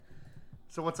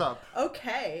So what's up?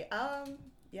 Okay.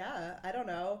 Yeah, I don't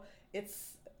know.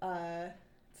 It's a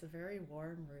very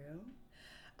warm room.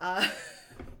 Uh,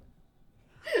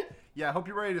 Yeah, I hope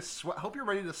you're ready to sweat. Hope you're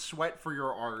ready to sweat for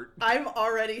your art. I'm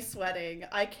already sweating.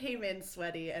 I came in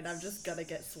sweaty, and I'm just gonna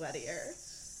get sweatier.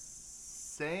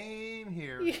 Same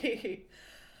here.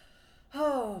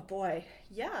 Oh boy.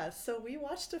 Yeah. So we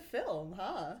watched a film,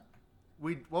 huh?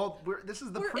 This is the We're this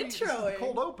is the introing.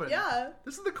 cold open. Yeah.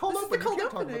 This is the cold This is open. the cold You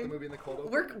can't talk about opening. the movie in the cold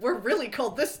open. We're really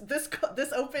cold. This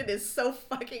open is so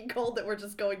fucking cold that we're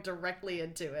just going directly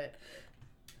into it.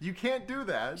 You can't do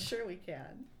that. Sure, we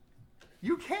can.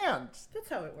 You can't. That's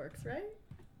how it works, right?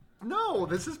 No,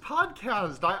 this is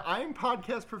podcast. I'm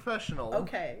podcast professional.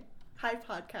 Okay. Hi,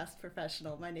 podcast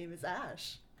professional. My name is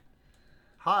Ash.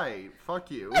 Hi.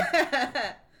 Fuck you.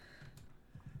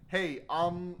 Hey,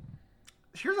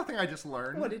 here's the thing I just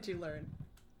learned. What did you learn?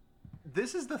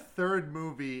 This is the third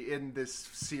movie in this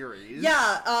series.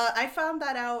 Yeah, I found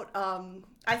that out.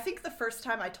 I think the first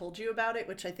time I told you about it,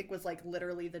 which I think was like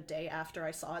literally the day after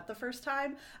I saw it the first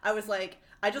time, I was like,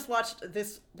 I just watched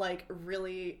this like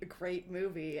really great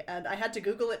movie, and I had to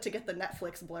Google it to get the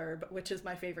Netflix blurb, which is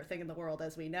my favorite thing in the world,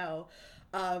 as we know.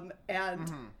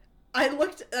 I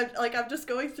looked, like, I'm just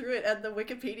going through it, and the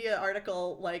Wikipedia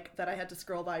article, like, that I had to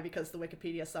scroll by because the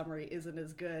Wikipedia summary isn't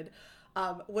as good,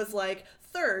 was, like,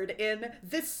 third in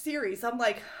this series. I'm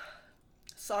like,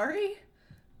 sorry?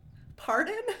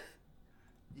 Pardon?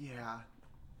 Yeah.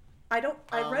 I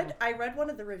read one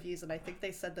of the reviews, and I think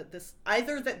they said that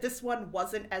either that this one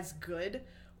wasn't as good,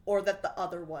 or that the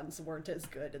other ones weren't as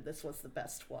good, and this was the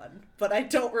best one. But I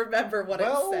don't remember what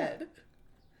it said.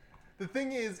 The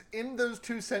thing is, in those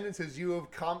two sentences, you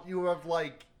have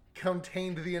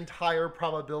contained the entire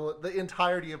probability, the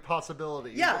entirety of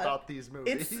possibilities about these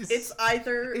movies. It's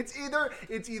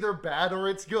either bad or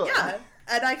it's good. Yeah,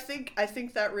 and I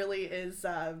think that really is.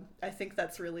 I think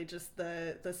that's really just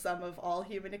the sum of all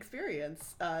human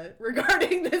experience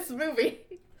regarding this movie.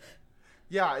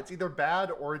 Yeah, it's either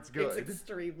bad or it's good. It's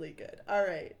extremely good. All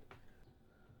right,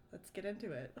 let's get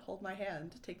into it. Hold my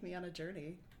hand. Take me on a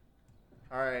journey.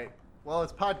 All right. Well,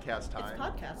 it's podcast time. It's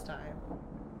podcast time.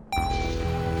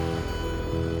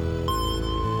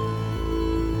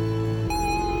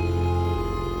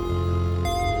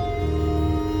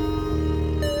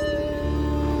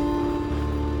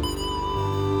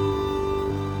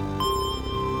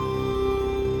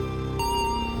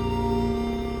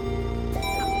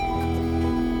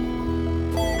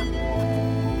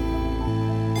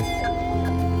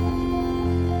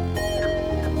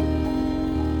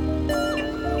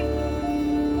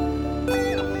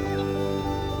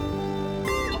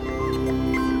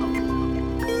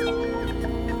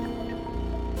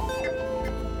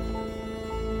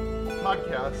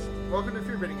 Welcome to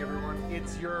Fear Bidding, everyone.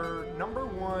 It's your number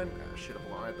one... Oh, shit,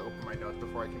 hold on. I have to open my notes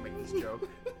before I can make this joke.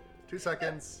 2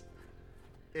 seconds.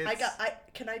 Can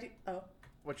I do... Oh.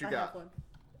 What you got?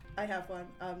 I have one.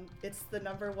 It's the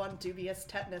number one dubious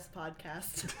tetanus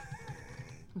podcast.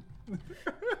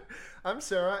 I'm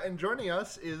Sarah, and joining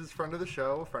us is friend of the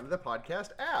show, friend of the podcast,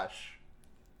 Ash.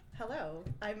 Hello,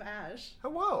 I'm Ash.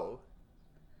 Hello.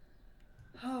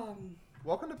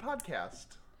 Welcome to podcast.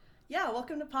 Yeah,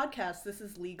 welcome to podcast. This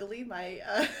is legally my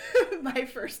my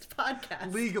first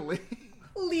podcast. Legally.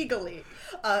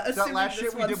 That last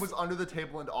shit we did was under the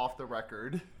table and off the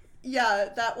record. Yeah,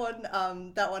 that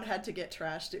one had to get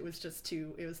trashed. It was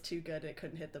too good. It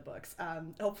couldn't hit the books.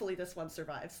 Hopefully this one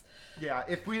survives. Yeah,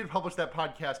 if we had published that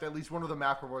podcast, at least one of the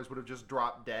McElroys would have just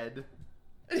dropped dead.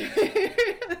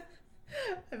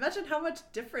 Imagine how much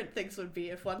different things would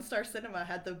be if One Star Cinema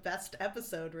had the best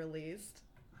episode released.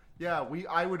 Yeah,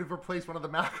 I would have replaced one of the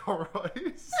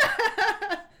McElroys.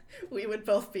 We would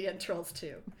both be in Trolls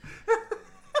 2.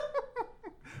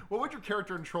 What would your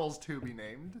character in Trolls 2 be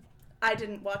named? I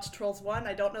didn't watch Trolls 1.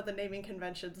 I don't know the naming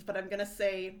conventions, but I'm going to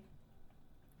say...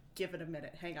 Give it a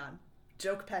minute. Hang on.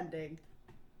 Joke pending.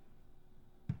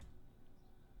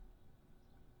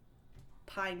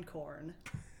 Pinecorn.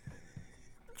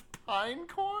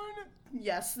 Pinecorn?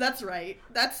 Yes, that's right.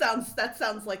 That sounds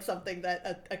like something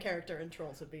that a character in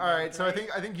Trolls would be. All right, so right?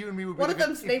 I think you and me would be one of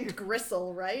them's named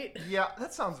Gristle, right? Yeah,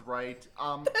 that sounds right.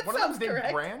 One sounds of them's named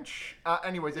correct. Branch.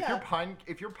 Anyways, if you're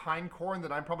Pinecorn,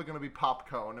 then I'm probably going to be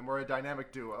Popcone, and we're a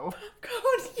dynamic duo.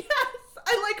 Popcone, yes,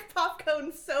 I like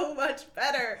Popcone so much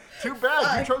better. Too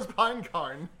bad you chose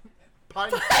Pinecorn.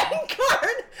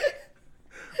 Pinecorn.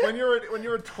 When you're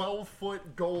a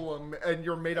 12-foot golem and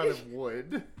you're made out of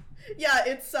wood. Yeah,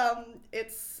 it's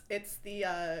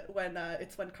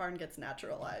when Karn gets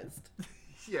naturalized.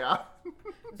 Yeah.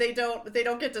 They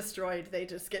don't get destroyed. They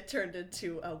just get turned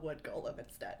into a wood golem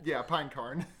instead. Yeah,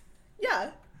 Pinecorn.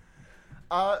 Yeah.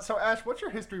 So Ash, what's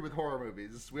your history with horror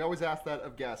movies? We always ask that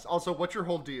of guests. Also, what's your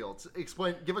whole deal?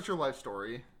 Give us your life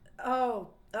story. Oh,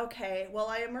 okay. Well,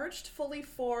 I emerged fully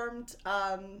formed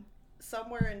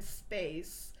somewhere in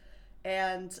space,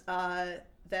 and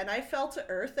then I fell to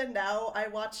Earth, and now I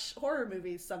watch horror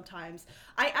movies sometimes.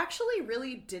 I actually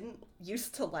really didn't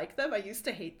used to like them. I used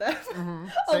to hate them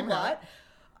a lot.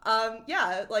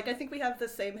 Yeah, like I think we have the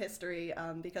same history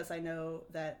because I know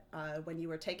that when you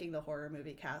were taking the horror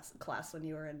movie class when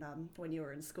you were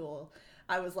in school,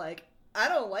 I was like, I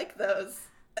don't like those.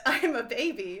 I'm a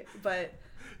baby, but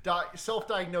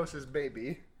self-diagnosis,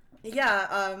 baby.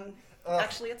 Yeah,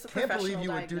 actually, it's a professional diagnosis. Can't believe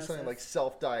you would do something like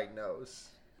self-diagnose.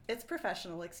 It's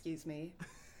professional, excuse me.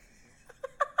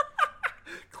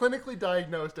 Clinically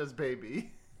diagnosed as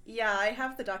baby. Yeah, I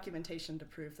have the documentation to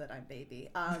prove that I'm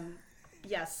baby.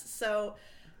 Yes, so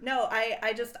no,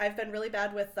 I've been really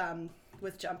bad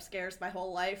with jump scares my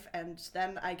whole life, and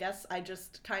then I guess I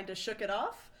just kind of shook it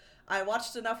off. I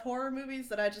watched enough horror movies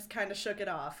that I just kind of shook it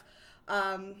off.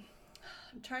 I'm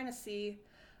trying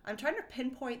to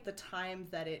pinpoint the time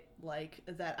that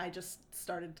that I just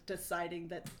started deciding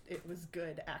that it was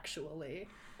good, actually.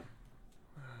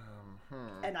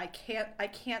 And I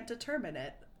can't determine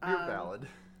it. You're valid.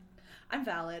 I'm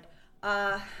valid.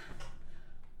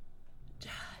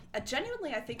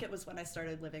 Genuinely, I think it was when I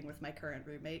started living with my current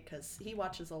roommate, because he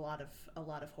watches a lot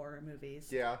of horror movies.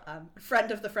 Yeah.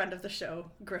 Friend of the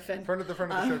show, Griffin. Friend of the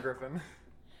show, Griffin.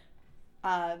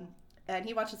 And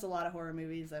he watches a lot of horror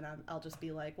movies, and I'll just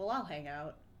be like, well, I'll hang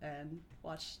out and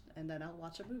watch, and then I'll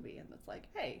watch a movie, and it's like,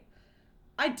 hey,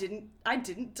 I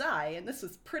didn't die, and this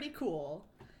was pretty cool.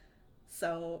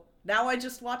 So now I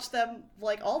just watch them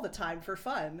like all the time for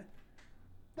fun.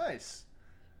 Nice.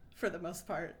 For the most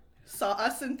part. Saw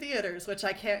Us in theaters, which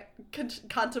I can't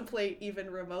contemplate even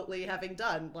remotely having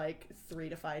done like 3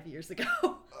 to 5 years ago.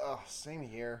 Same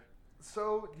here.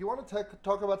 So, do you want to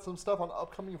talk about some stuff on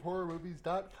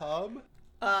upcominghorrormovies.com?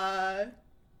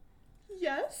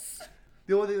 Yes.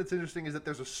 The only thing that's interesting is that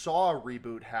there's a Saw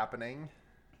reboot happening.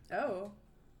 Oh.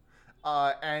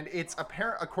 And it's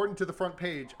apparent, according to the front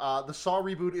page, the Saw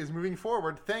reboot is moving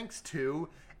forward thanks to,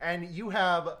 and you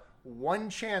have one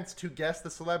chance to guess the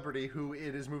celebrity who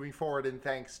it is moving forward in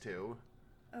thanks to.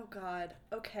 Oh God.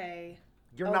 Okay.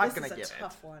 You're not gonna get it. This is a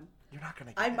tough one. You're not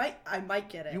gonna get it. I might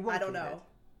get it. You won't I don't get know.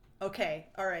 it. Okay.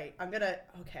 All right.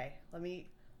 Okay. Let me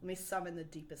summon the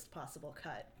deepest possible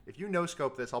cut. If you no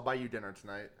scope this, I'll buy you dinner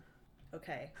tonight.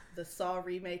 Okay. The Saw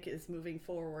remake is moving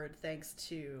forward thanks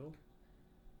to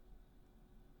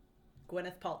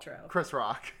Gwyneth Paltrow. Chris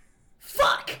Rock.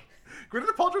 Fuck!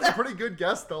 Gwyneth Paltrow's a pretty good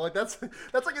guess, though. Like that's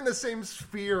like in the same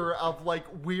sphere of like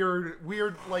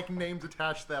weird like names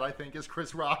attached that I think as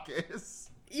Chris Rock is.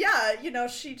 Yeah,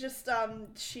 she just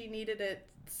she needed it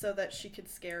so that she could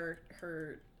scare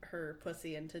her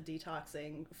pussy into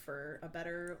detoxing for a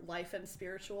better life and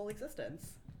spiritual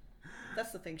existence.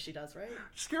 That's the thing she does, right?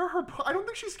 Scare her? I don't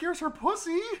think she scares her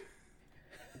pussy.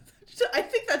 I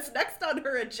think that's next on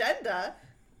her agenda.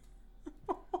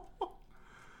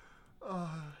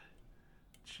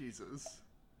 Jesus.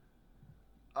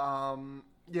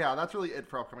 Yeah, that's really it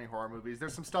for upcoming horror movies.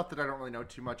 There's some stuff that I don't really know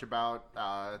too much about.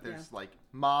 There's like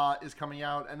Ma is coming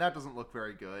out, and that doesn't look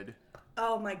very good.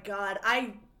 Oh my God,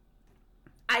 I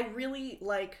really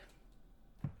like.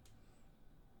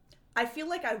 I feel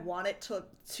like I want it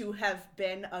to have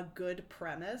been a good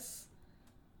premise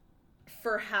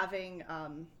for having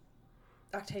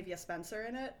Octavia Spencer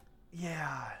in it.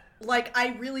 Yeah. Like,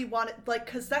 I really want it, like,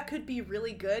 because that could be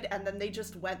really good, and then they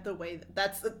just went the way,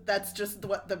 that's just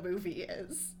what the movie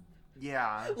is.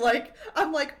 Yeah. Like,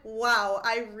 I'm like, wow,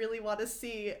 I really want to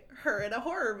see her in a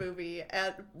horror movie,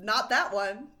 and not that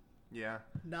one. Yeah.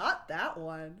 Not that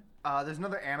one. There's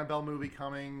another Annabelle movie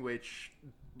coming, which,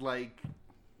 like,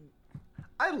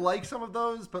 I like some of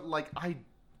those, but, like, I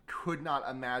could not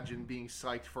imagine being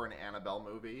psyched for an Annabelle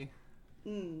movie.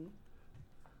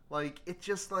 Like, it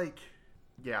just, like...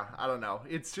 Yeah, I don't know.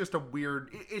 It's just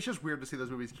it's just weird to see those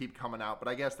movies keep coming out, but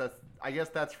I guess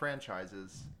that's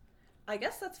franchises. I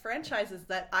guess that's franchises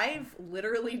that I've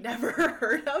literally never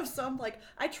heard of, so I'm like,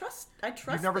 I trust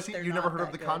You've never heard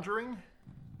of The Conjuring?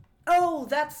 Oh,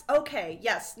 that's okay.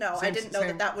 Yes, no, I didn't know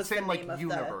that was the name like of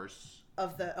universe.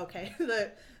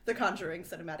 The Conjuring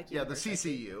cinematic universe. Yeah, the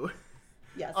CCU.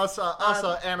 Yes. Us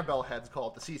Annabelle heads call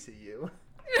it the CCU.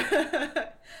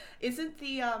 Isn't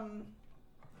the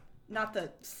not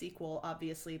the sequel,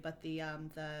 obviously, but the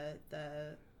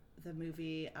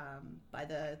movie by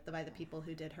the people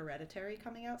who did Hereditary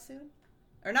coming out soon,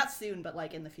 or not soon, but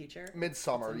like in the future?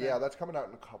 Midsummer, yeah, that's coming out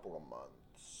in a couple of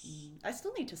months. I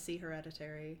still need to see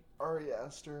Hereditary. Ari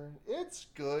Aster. It's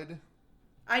good.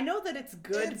 I know that it's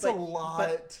good, It's but a lot.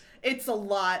 But it's a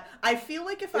lot. I feel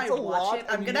like if I It's a watch lot, it,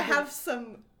 I'm and gonna you need to- have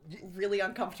some really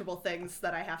uncomfortable things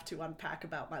that I have to unpack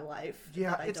about my life.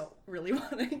 Yeah, that I don't really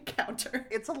want to encounter.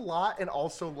 It's a lot, and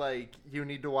also, like, you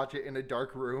need to watch it in a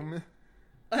dark room.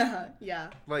 Yeah.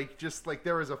 Like, just, like,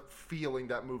 there is a feeling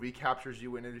that movie captures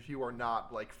you in it if you are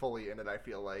not, like, fully in it, I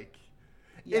feel like.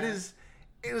 Yeah.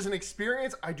 It is an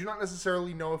experience. I do not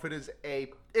necessarily know if it is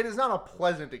not a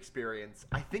pleasant experience.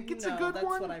 I think it's a good that's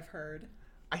one. what I've heard.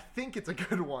 I think it's a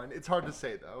good one. It's hard to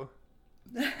say, though.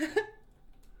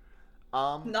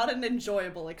 Not an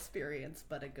enjoyable experience,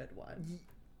 but a good one.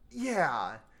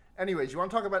 Yeah. Anyways, you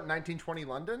want to talk about 1920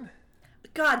 London?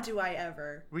 God, do I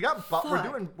ever. We got Fuck.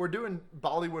 we're doing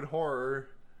Bollywood horror,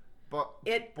 but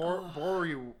Borerwood.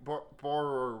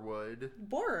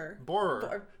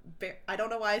 Borer. I don't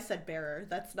know why I said bearer.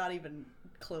 That's not even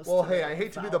close. Well, to hey, the I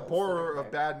hate to be the vowels borer that are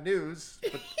of there. bad news,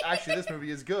 but actually this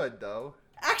movie is good though.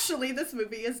 Actually, this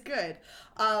movie is good.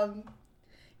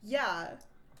 Yeah.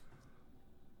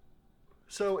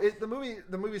 So the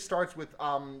movie starts with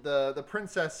the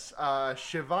princess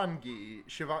Shivangi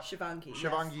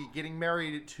Shivangi, getting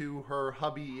married to her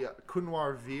hubby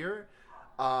Kunwar Veer,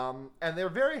 and they're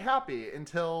very happy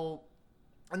until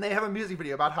they have a music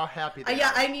video about how happy they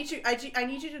are. I need you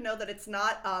to know that it's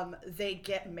not they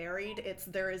get married.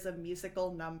 There is a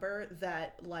musical number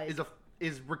that like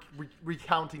is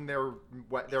recounting their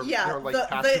like the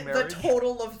past marriage. the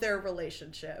total of their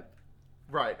relationship.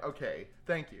 Right. Okay.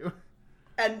 Thank you.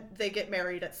 And they get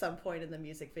married at some point in the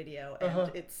music video,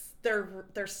 and they're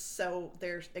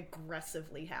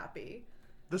aggressively happy.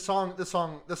 The song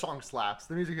slaps.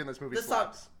 The music in this movie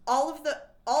slaps. All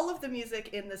of the music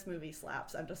in this movie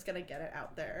slaps. I'm just gonna get it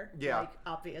out there. Yeah. Like,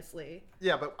 obviously.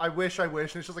 Yeah, but I wish. And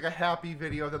it's just like a happy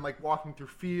video of them like walking through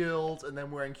fields and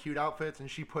then wearing cute outfits, and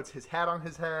she puts his hat on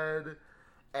his head,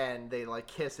 and they like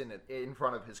kiss in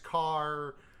front of his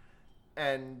car,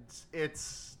 and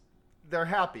they're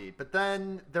happy. But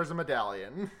then there's a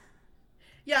medallion.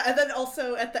 Yeah, and then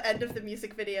also at the end of the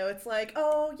music video, it's like,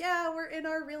 oh yeah, we're in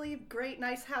our really great,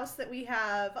 nice house that we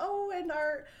have. Oh, and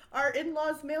our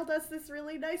in-laws mailed us this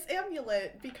really nice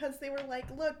amulet because they were like,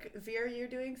 look, Veer, you're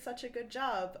doing such a good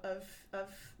job of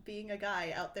being a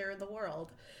guy out there in the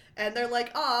world. And they're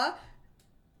like, ah.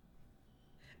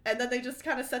 And then they just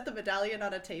kind of set the medallion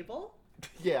on a table.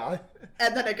 Yeah.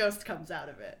 And then a ghost comes out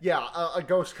of it. Yeah, a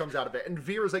ghost comes out of it, and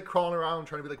Veer is like crawling around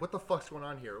trying to be like, what the fuck's going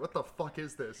on here? What the fuck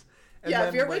is this? And yeah,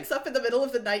 then, Veer wakes up in the middle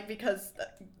of the night because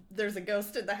there's a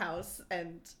ghost in the house,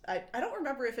 and I don't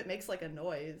remember if it makes like a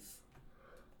noise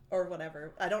or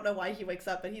whatever. I don't know why he wakes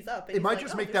up, but he's up. And It might like,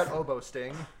 just oh, make that oboe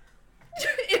sting.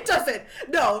 It doesn't.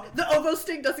 No, the oboe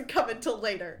sting doesn't come until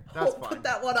later. That's fine. Put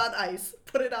that one on ice.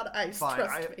 Put it on ice. Fine,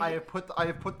 Trust me. I have put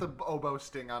the oboe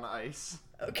sting on ice.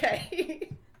 Okay.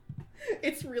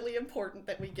 It's really important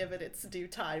that we give it its due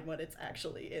time when it's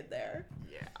actually in there.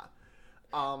 Yeah.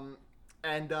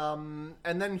 And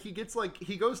then he's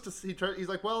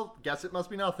like, well, guess it must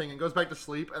be nothing, and goes back to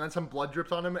sleep, and then some blood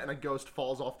drips on him, and a ghost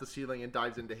falls off the ceiling and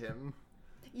dives into him.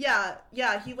 Yeah,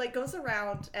 he like goes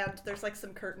around, and there's like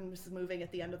some curtains moving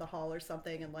at the end of the hall or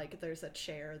something, and like there's a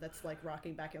chair that's like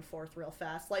rocking back and forth real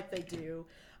fast, like they do,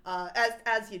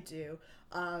 as you do.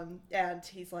 And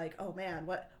he's like, oh man,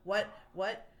 what?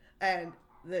 And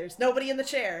there's nobody in the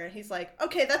chair, and he's like,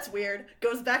 okay, that's weird.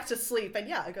 Goes back to sleep, and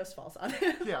yeah, a ghost falls on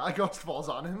him. Yeah, a ghost falls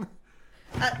on him.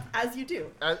 As you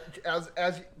do.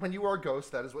 As when you are a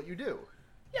ghost, that is what you do.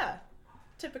 Yeah,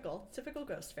 typical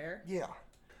ghost fare. Yeah.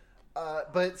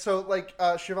 But so like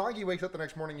Shivangi wakes up the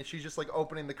next morning and she's just like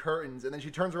opening the curtains, and then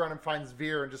she turns around and finds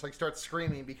Veer and just like starts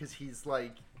screaming because he's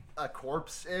like a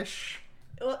corpse-ish.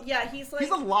 Well, yeah, he's like he's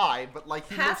alive, but like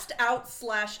he passed out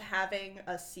 / having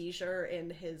a seizure in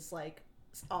his like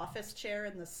office chair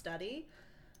in the study.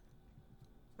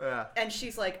 Yeah. And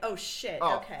she's like, "Oh shit,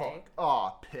 Oh, okay." fuck.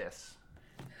 Oh, piss.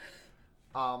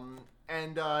 And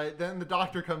then the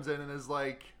doctor comes in and is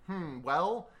like,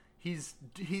 well, he's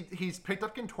picked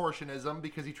up contortionism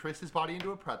because he twists his body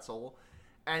into a pretzel,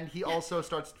 and he also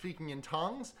starts speaking in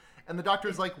tongues, and the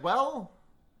doctor's like, well,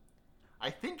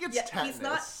 I think it's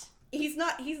tetanus. He's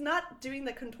not doing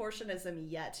the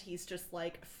contortionism yet. He's just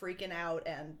like freaking out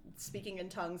and speaking in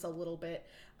tongues a little bit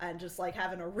and just like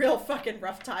having a real fucking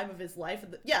rough time of his life.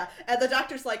 And the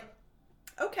doctor's like,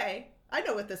 okay, I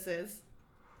know what this is.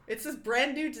 It's this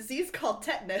brand new disease called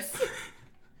tetanus.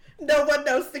 No one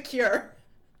knows the cure.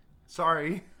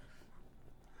 Sorry.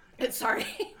 Sorry.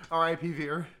 R.I.P.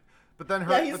 Veer. But then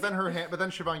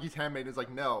Shivangi's handmaid is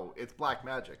like, no, it's black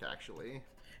magic, actually.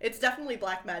 it's definitely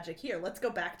black magic here. Let's go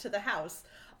back to the house.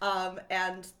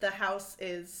 And the house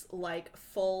is like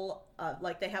full,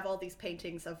 like they have all these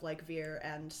paintings of like Veer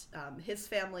and his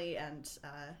family and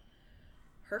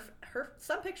her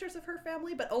some pictures of her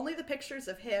family, but only the pictures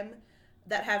of him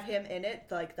that have him in it.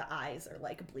 Like the eyes are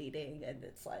like bleeding, and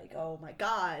it's like, oh my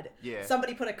god, yeah,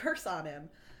 somebody put a curse on him.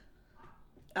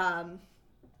 And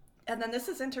then this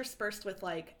is interspersed with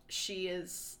like she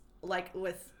is like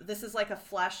with this is like a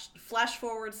flash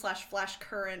forward / flash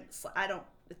current. I don't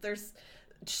there's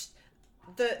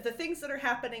the things that are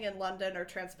happening in London are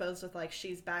transposed with like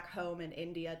she's back home in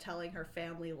India telling her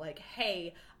family like,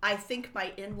 hey, I think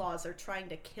my in-laws are trying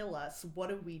to kill us. What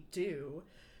do we do?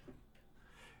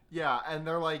 Yeah, and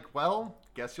they're like, well,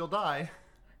 guess you'll die.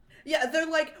 Yeah, they're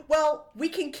like, well, we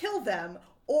can kill them,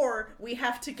 or we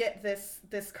have to get this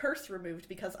curse removed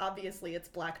because obviously it's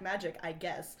black magic, I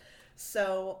guess.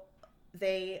 So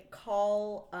they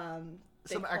call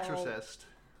some exorcist.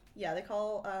 Yeah, they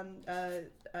call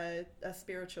a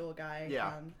spiritual guy.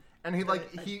 Yeah, and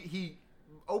he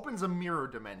opens a mirror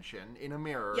dimension in a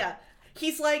mirror. Yeah,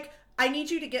 he's like, I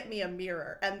need you to get me a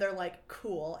mirror, and they're like,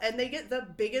 cool, and they get the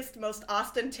biggest, most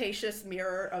ostentatious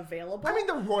mirror available. I mean,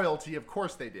 the royalty, of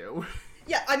course they do.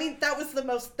 Yeah, I mean that was the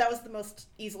most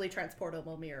easily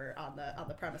transportable mirror on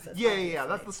the premises. Yeah,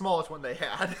 that's the smallest one they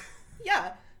had.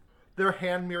 Yeah. Their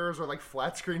hand mirrors are like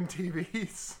flat screen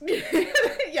TVs.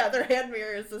 Yeah, their hand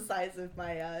mirror is the size of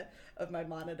my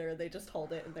monitor. They just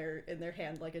hold it in their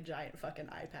hand like a giant fucking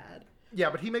iPad. Yeah,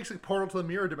 but he makes a portal to the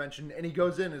mirror dimension, and he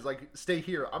goes in and is like, stay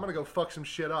here, I'm gonna go fuck some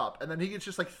shit up. And then he gets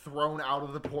just like thrown out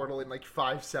of the portal in like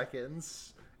 5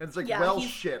 seconds. And it's like, yeah, well,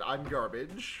 shit, I'm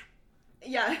garbage.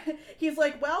 Yeah, he's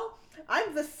like, well,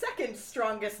 I'm the second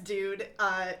strongest dude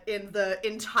in the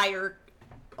entire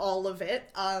all of it.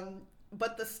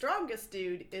 But the strongest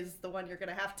dude is the one you're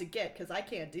gonna have to get because I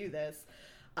can't do this.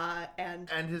 And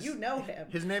his, you know him.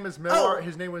 His name is Mewar. Oh.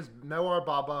 His name was Mewar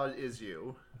Baba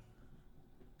Izu.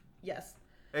 Yes.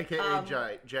 AKA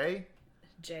Jay.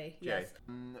 Jay. Yes.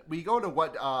 We go to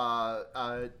what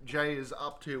Jay is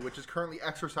up to, which is currently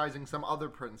exorcising some other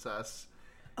princess.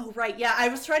 Oh right, yeah. I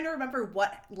was trying to remember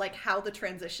how the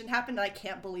transition happened, and I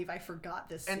can't believe I forgot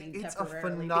this scene temporarily. And it's a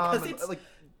phenomenal, like,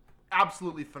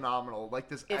 absolutely phenomenal. Like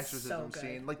this exorcism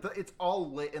scene, like it's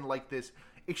all lit in like this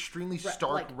extremely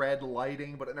stark red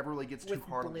lighting, but it never really gets too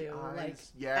hard on the eyes. Like,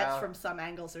 yeah, from some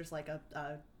angles, there's like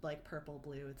a like purple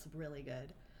blue. It's really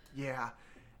good. Yeah.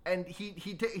 And he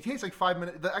takes like 5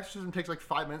 minutes. The exorcism takes like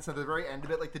 5 minutes. And at the very end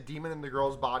of it, like the demon in the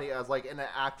girl's body, as like in an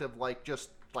act of like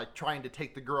just like trying to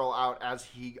take the girl out as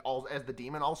the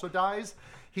demon also dies.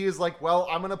 He is like, well,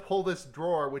 I'm gonna pull this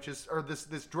drawer,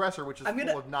 this dresser, which is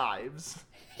full of knives.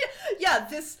 Yeah,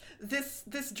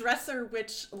 this dresser,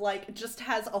 which like just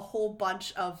has a whole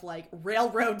bunch of like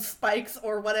railroad spikes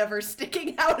or whatever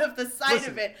sticking out of the side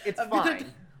of it. It's fine.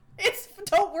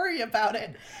 Don't worry about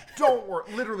it.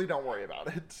 Literally don't worry about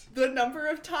it. The number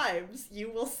of times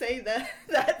you will say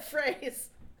that phrase.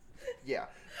 Yeah.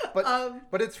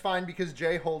 But it's fine because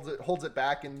Jay holds it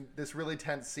back in this really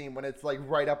tense scene when it's like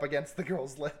right up against the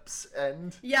girl's lips,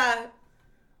 and yeah.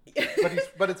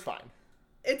 but it's fine.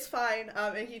 It's fine.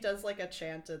 And he does like a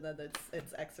chant, and then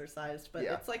it's exercised. But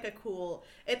yeah. It's like a cool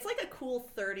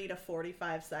 30 to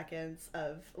 45 seconds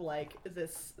of like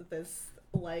this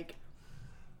like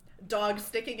dog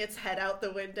sticking its head out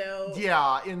the window.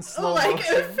 Yeah, in slow motion. Like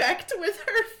effect with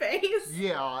her face.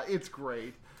 Yeah, it's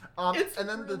great. It's and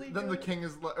then really the king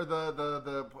is, or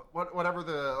the whatever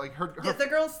the like her yeah, the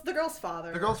girl's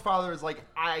father. The girl's father is like,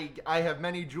 I have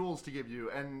many jewels to give you,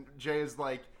 and Jay is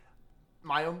like,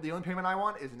 the only payment I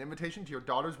want is an invitation to your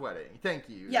daughter's wedding. Thank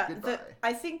you. Yeah, goodbye.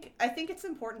 I think it's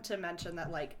important to mention that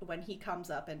like when he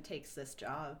comes up and takes this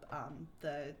job,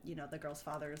 the girl's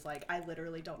father is like, I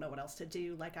literally don't know what else to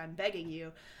do. Like, I'm begging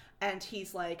you, and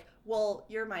he's like, well,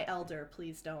 you're my elder.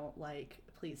 Please don't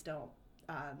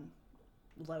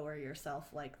lower yourself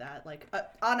like that. Like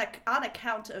on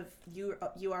account of you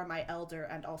are my elder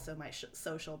and also my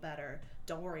social better.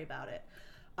 Don't worry about it.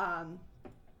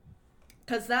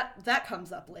 Because that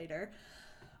comes up later.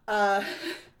 So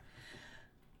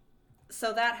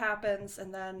that happens,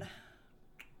 and then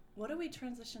what do we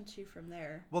transition to from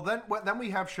there? Well, then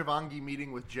we have Shivangi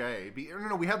meeting with Jay.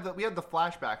 No, we have the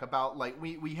flashback about like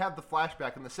we have the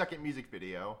flashback in the second music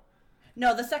video.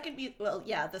 No, the second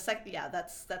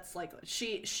that's like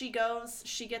she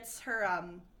gets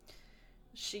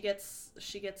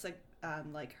a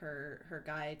like her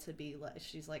guy to be like,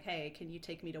 she's like, hey, can you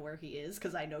take me to where he is,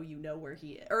 because I know you know where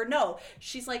he is. Or no,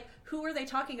 she's like, who are they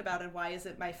talking about, and why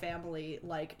isn't my family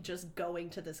like just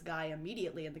going to this guy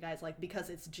immediately? And the guy's like, because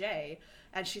it's Jay.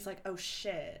 And she's like, oh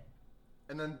shit.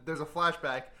 and then there's a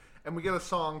flashback, and we get a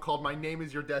song called "My Name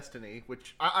Is Your Destiny,"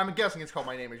 which I'm guessing it's called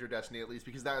 "My Name Is Your Destiny" at least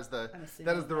because that is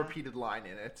the repeated line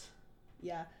in it.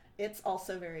 Yeah, it's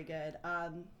also very good.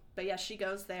 But yeah, she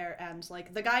goes there, and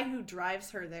like the guy who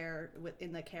drives her there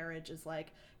in the carriage is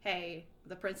like, "Hey,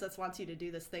 the princess wants you to do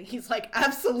this thing." He's like,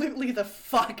 "Absolutely the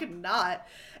fuck not!"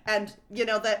 And you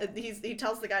know that he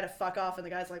tells the guy to fuck off, and the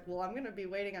guy's like, "Well, I'm gonna be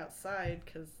waiting outside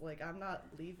because like I'm not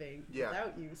leaving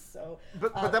without you." So,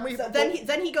 but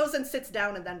then he goes and sits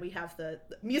down, and then we have the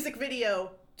music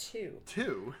video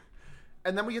two.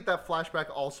 And then we get that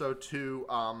flashback also to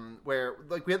where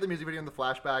like we had the music video in the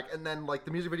flashback, and then like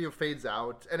the music video fades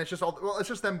out, and it's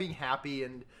just them being happy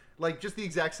and like just the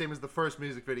exact same as the first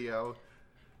music video.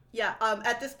 Yeah.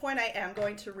 At this point, I am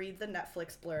going to read the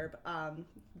Netflix blurb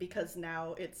because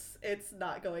now it's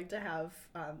not going to have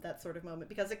that sort of moment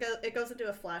because it goes into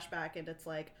a flashback and it's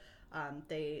like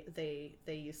they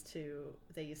used to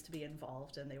be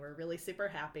involved and they were really super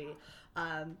happy,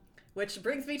 which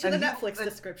brings me to the Netflix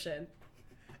description.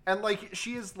 And like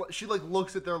she like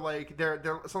looks at their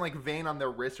some like vein on their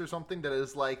wrist or something that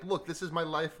is like, look, this is my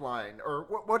lifeline, or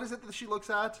what is it that she looks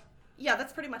at? Yeah,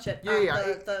 that's pretty much it. Yeah,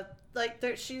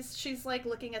 she's like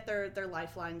looking at their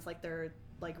lifelines, like they're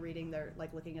like reading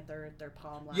looking at their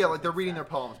palm lines. Yeah, like they're reading their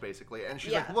poems basically, and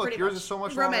she's like, look, yours is so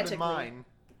much longer than mine.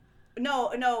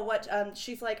 No, what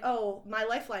she's like, oh, my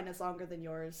lifeline is longer than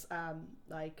yours.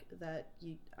 Like that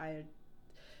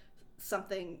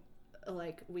something.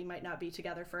 Like we might not be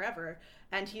together forever.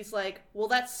 And he's like, well,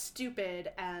 that's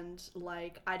stupid, and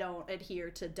like I don't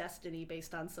adhere to destiny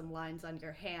based on some lines on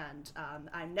your hand.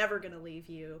 I'm never gonna leave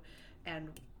you, and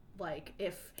like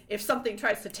if something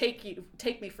tries to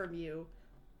take me from you,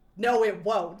 no, it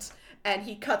won't. And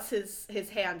he cuts his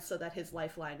hand so that his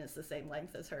lifeline is the same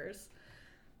length as hers.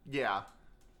 Yeah.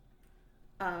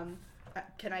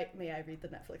 May I read the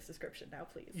Netflix description now,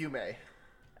 please? You may.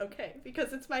 Okay,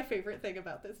 because it's my favorite thing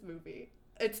about this movie.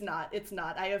 It's not.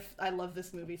 I love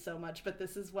this movie so much, but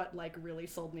this is what like really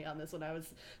sold me on this when I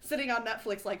was sitting on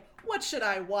Netflix like, what should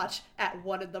I watch at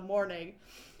 1 a.m?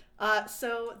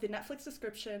 So the Netflix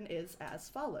description is as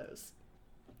follows.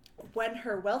 When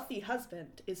her wealthy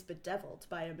husband is bedeviled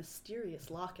by a mysterious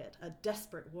locket, a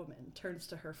desperate woman turns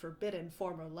to her forbidden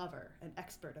former lover, an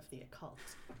expert of the occult.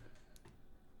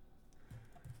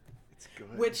 It's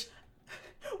good.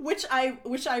 Which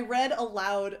I read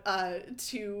aloud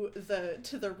to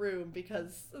the room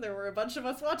because there were a bunch of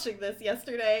us watching this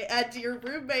yesterday, and your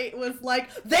roommate was like,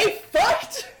 "They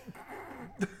fucked,"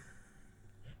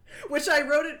 which I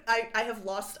wrote it. I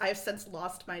have since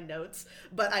lost my notes,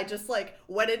 but I just like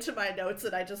went into my notes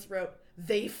and I just wrote,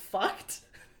 "They fucked?"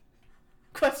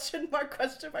 Question mark?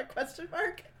 Question mark? Question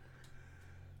mark?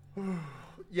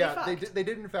 Yeah, they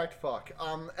did in fact fuck.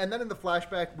 And then in the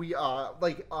flashback, we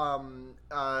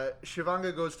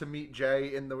Shivanga goes to meet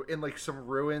Jay in like some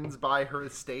ruins by her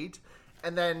estate,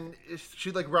 and then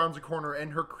she like rounds a corner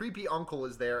and her creepy uncle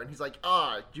is there, and he's like,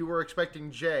 you were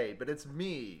expecting Jay, but it's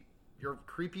me, your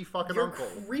creepy fucking uncle.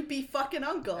 Creepy fucking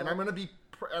uncle. And I'm gonna be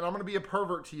a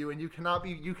pervert to you, and you cannot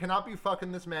be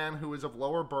fucking this man who is of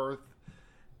lower birth,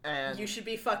 and you should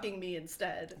be fucking me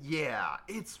instead. Yeah,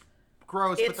 it's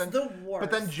gross. It's the worst.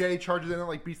 But then Jay charges in and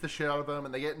like beats the shit out of them,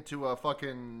 and they get into a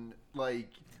fucking like.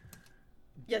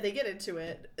 Yeah, they get into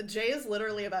it. Jay is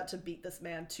literally about to beat this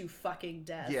man to fucking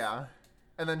death. Yeah,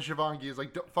 and then Shivangi is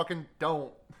like,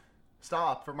 don't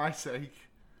stop for my sake.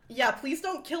 Yeah, please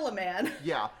don't kill a man.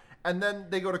 Yeah, and then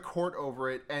they go to court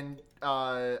over it, and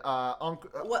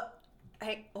what?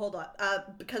 Hey, hold on.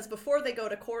 Because before they go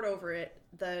to court over it,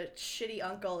 the shitty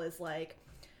uncle is like,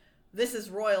 this is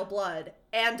royal blood,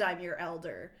 and I'm your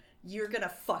elder. You're gonna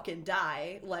fucking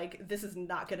die. Like, this is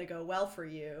not gonna go well for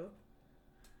you.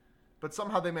 But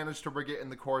somehow they managed to rig it in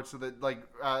the court so that,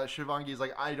 like, Shivangi's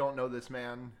like, I don't know this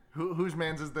man. Whose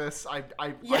man's is this? I've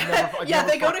never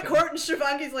they go to court and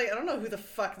Shivangi's like, I don't know who the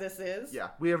fuck this is. Yeah,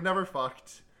 we have never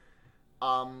fucked.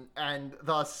 And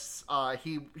thus,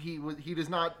 he does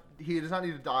not need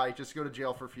to die. Just go to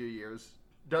jail for a few years.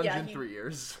 Dungeon 3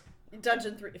 years.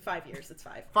 Dungeon 5 years. It's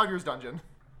 5. 5 years dungeon.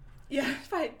 Yeah,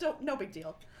 fine. No big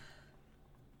deal.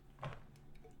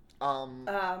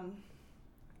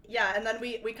 Yeah, and then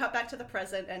we cut back to the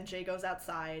present, and Jay goes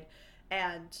outside,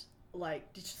 and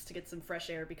like just to get some fresh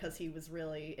air because he was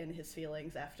really in his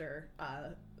feelings after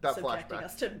subjecting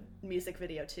us to music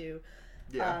video 2.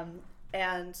 Yeah.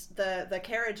 And the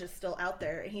carriage is still out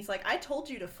there, and he's like, I told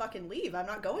you to fucking leave. I'm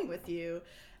not going with you.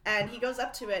 And he goes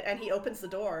up to it and he opens the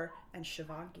door and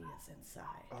Shivangi is inside.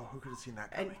 Oh, who could have seen that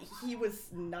And coming? he was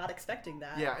not expecting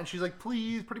that. Yeah, and she's like,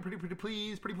 please, pretty, please,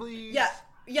 pretty, please. Yeah.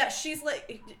 Yeah, he's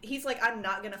like, I'm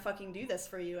not gonna fucking do this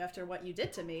for you after what you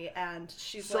did to me. And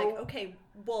she's like, okay,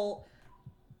 well,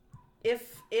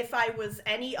 if I was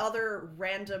any other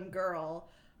random girl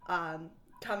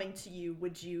coming to you,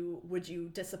 would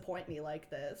you disappoint me like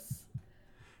this?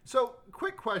 So,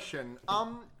 quick question.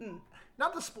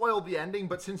 Not to spoil the ending,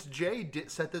 but since Jay did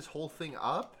set this whole thing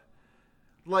up,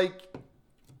 like,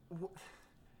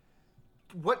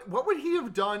 what would he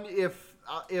have done if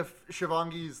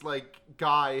Shivangi's like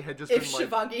guy had just if been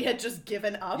like, Shivangi had just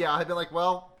given up? Yeah, I'd been like,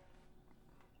 well,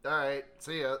 all right,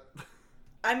 see ya.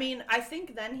 I mean, I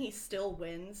think then he still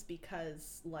wins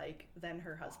because like then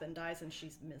her husband dies and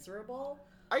she's miserable.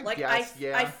 I guess,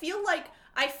 yeah. I feel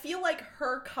like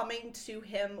her coming to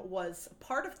him was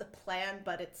part of the plan,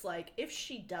 but it's like if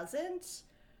she doesn't,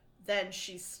 then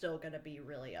she's still gonna be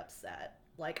really upset.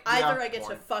 Like either I get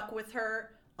to fuck with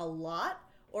her a lot,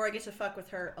 or I get to fuck with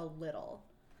her a little.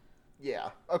 Yeah.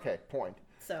 Okay. Point.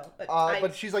 So,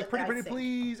 but she's like, pretty,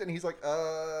 please, and he's like,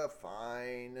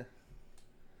 fine.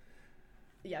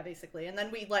 Yeah, basically, and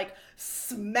then we like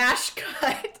smash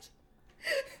cut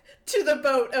to the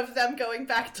boat of them going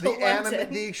back to London.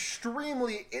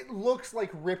 It looks like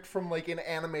ripped from like an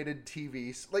animated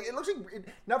TV. Like it looks like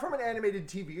not from an animated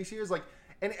TV series, like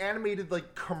an animated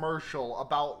like commercial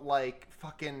about like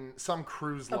fucking some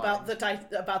cruise line. About the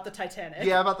Titanic.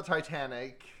 Yeah, about the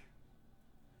Titanic.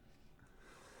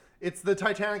 It's the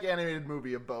Titanic animated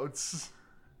movie of boats.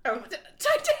 Oh,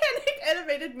 Titanic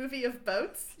animated movie of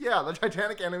boats? Yeah, the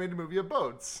Titanic animated movie of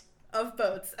boats. Of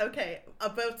boats, okay.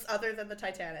 Of boats other than the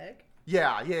Titanic.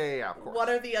 Yeah, of course. What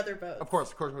are the other boats? Of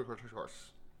course.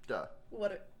 Duh.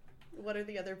 What are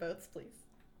the other boats, please?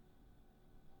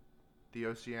 The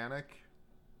Oceanic.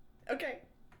 Okay.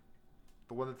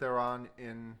 The one that they're on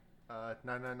in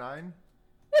 999.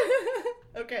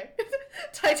 Okay.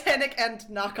 Titanic and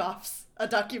Knockoffs, a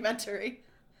documentary.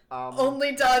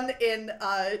 Only done in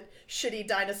shitty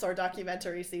dinosaur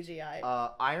documentary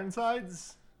CGI.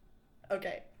 Ironsides.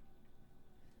 Okay.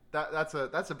 That's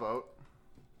a boat.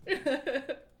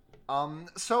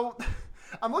 So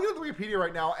I'm looking at the Wikipedia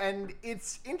right now, and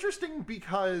it's interesting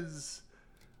because,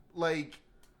 like,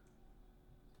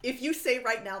 if you say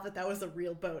right now that was a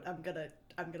real boat, I'm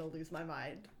gonna lose my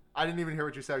mind. I didn't even hear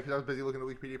what you said because I was busy looking at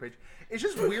the Wikipedia page. It's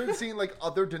just weird seeing like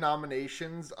other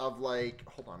denominations of like.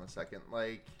 Hold on a second,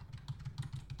 like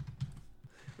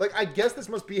I guess this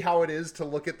must be how it is to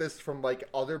look at this from like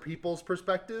other people's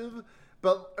perspective,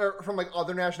 or from like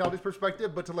other nationalities'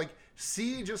 perspective, but to like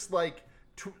see just like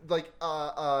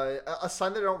a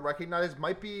sign that I don't recognize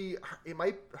might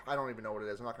I don't even know what it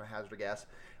is. I'm not gonna hazard a guess.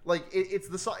 Like it's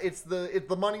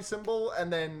the money symbol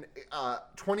and then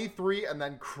 23 and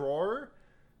then crore,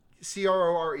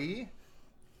 CRORE,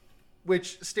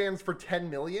 which stands for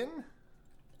 10 million.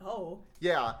 Oh.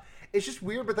 Yeah. It's just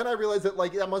weird, but then I realized that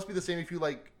like that must be the same if you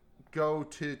like go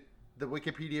to the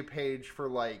Wikipedia page for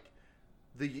like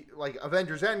the like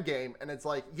Avengers Endgame, and it's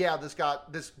like, yeah, this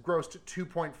grossed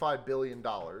 $2.5 billion.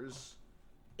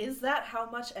 Is that how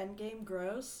much Endgame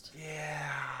grossed? Yeah.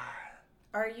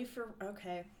 Are you for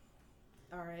okay?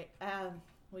 All right.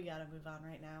 We gotta move on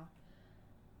right now.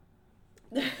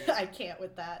 I can't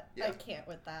with that. Yeah. I can't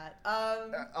with that.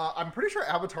 I'm pretty sure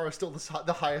Avatar is still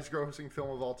the highest grossing film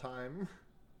of all time.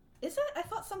 Is it? I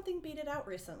thought something beat it out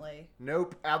recently.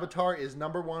 Nope. Avatar is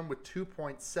number one with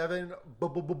 2.7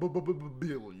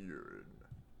 billion.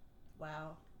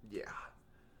 Wow. Yeah.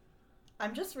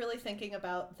 I'm just really thinking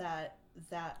about that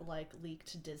like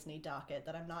leaked Disney docket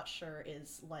that I'm not sure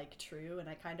is like true, and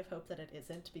I kind of hope that it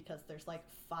isn't because there's like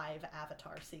 5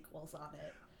 Avatar sequels on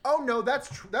it. Oh no,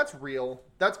 that's real.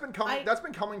 That's been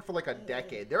coming for like a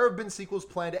decade. There have been sequels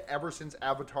planned ever since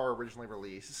Avatar originally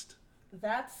released.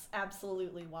 That's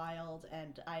absolutely wild,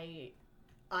 and I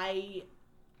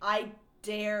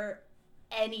dare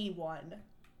anyone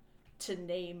to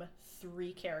name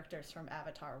 3 characters from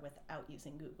Avatar without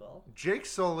using Google. Jake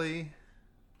Sully.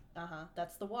 Uh-huh,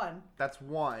 that's the one. That's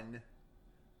one.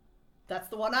 That's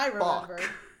the one I remember.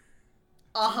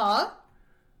 Uh-huh.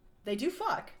 They do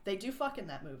fuck. They do fuck in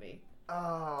that movie.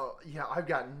 Oh, yeah, I've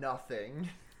got nothing.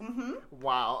 Mm-hmm.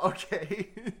 Wow, okay.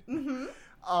 Mm-hmm.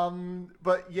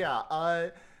 But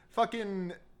yeah,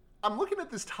 fucking, I'm looking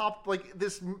at this top, like,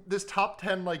 this top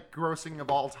 10, like, grossing of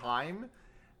all time,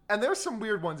 and there's some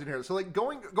weird ones in here. So, like,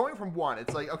 going from 1,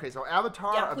 it's like, okay, so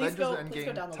Avatar, Avengers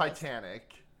Endgame, Titanic.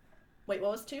 List. Wait,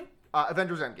 what was 2?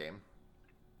 Avengers Endgame.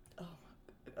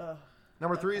 Oh,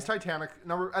 Number 3 is Titanic.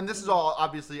 And this is all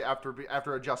obviously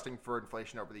after adjusting for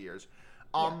inflation over the years.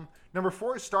 Number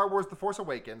 4 is Star Wars: The Force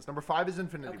Awakens. Number 5 is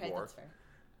Infinity Okay, War. that's fair.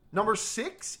 Number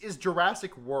 6 is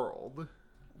Jurassic World.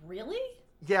 Really?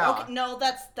 Yeah. Okay, no,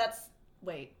 that's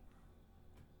wait.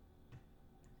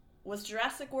 Was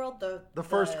Jurassic World the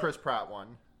first Chris Pratt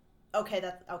one? Okay,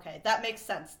 that makes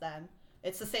sense then.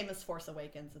 It's the same as Force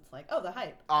Awakens. It's like, oh, the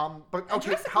hype. But And okay,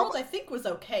 Jurassic World I think was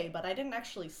okay, but I didn't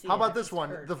actually see how it. about this one?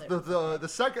 The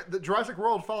second, the Jurassic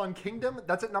World: Fallen Kingdom.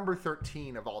 That's at number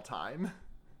 13 of all time.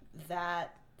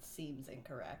 That seems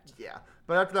incorrect. Yeah,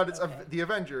 but after that, it's Okay. the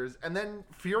Avengers, and then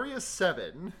Furious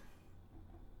 7.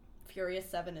 Furious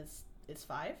 7 is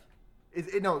 5?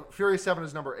 No, Furious 7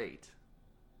 is number 8.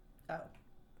 Oh.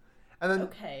 And then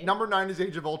Okay. number 9 is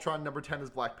Age of Ultron. Number 10 is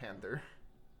Black Panther.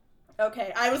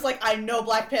 Okay, I was like, I know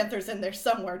Black Panther's in there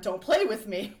somewhere. Don't play with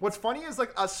me. What's funny is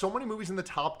like so many movies in the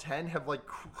top 10 have like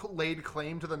laid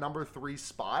claim to the number 3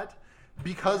 spot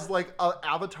because like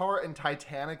Avatar and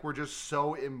Titanic were just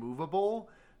so immovable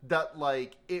that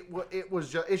like it's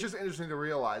just interesting to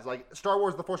realize like Star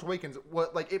Wars: The Force Awakens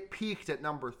it peaked at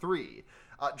number 3.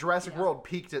 Jurassic World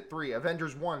peaked at 3.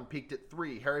 Avengers 1 peaked at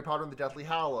 3. Harry Potter and the Deathly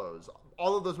Hallows.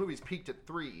 All of those movies peaked at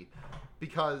 3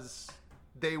 because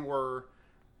they were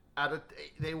and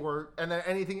then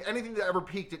anything that ever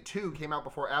peaked at 2 came out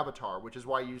before Avatar, which is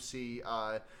why you see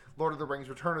Lord of the Rings: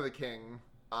 Return of the King.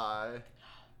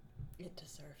 It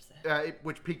deserves it.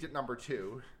 Which peaked at number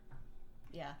 2.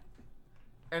 Yeah.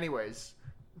 Anyways,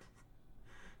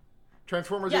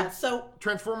 Transformers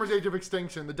Age of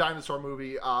Extinction, the dinosaur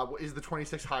movie, is the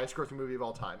 26th highest grossing movie of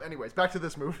all time. Anyways, back to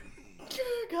this movie.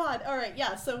 God, all right,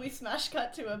 yeah. So we smash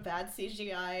cut to a bad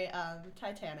CGI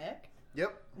Titanic.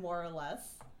 Yep. More or less,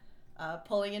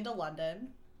 pulling into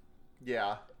London.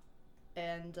 Yeah.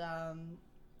 And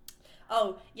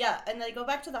oh yeah, and they go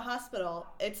back to the hospital.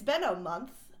 It's been a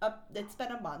month.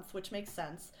 Which makes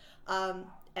sense.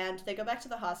 And they go back to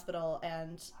the hospital,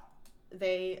 and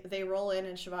they roll in,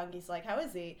 and Shivangi's like, "How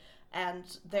is he?" And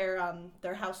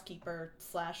their housekeeper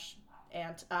 /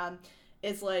 aunt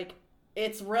is like,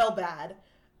 "It's real bad,"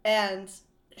 and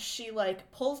she like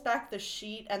pulls back the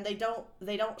sheet, and they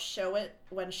don't show it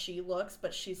when she looks,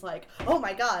 but she's like, "Oh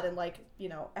my god," and like, you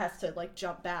know, has to like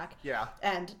jump back. Yeah.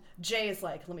 And Jay is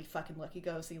like, "Let me fucking look."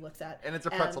 He looks at, and it's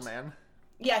a pretzel man.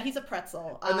 Yeah, he's a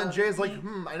pretzel. And then Jay's like,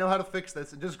 I know how to fix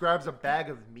this, and just grabs a bag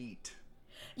of meat.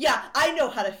 Yeah, I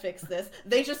know how to fix this.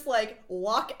 They just like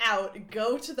walk out,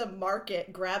 go to the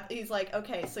market, he's like,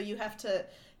 okay, so you have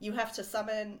to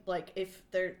summon, like, if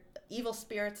they're evil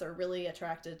spirits are really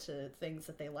attracted to things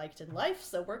that they liked in life,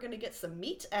 so we're gonna get some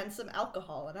meat and some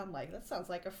alcohol. And I'm like, that sounds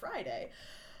like a Friday.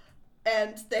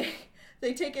 And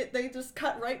they take it, they just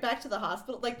cut right back to the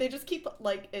hospital. Like, they just keep,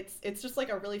 like, it's just like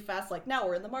a really fast, like, now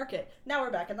we're in the market, now we're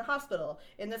back in the hospital,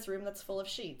 in this room that's full of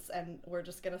sheets, and we're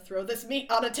just gonna throw this meat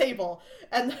on a table.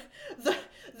 And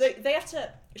they have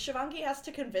to, Shivangi has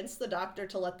to convince the doctor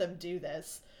to let them do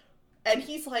this. And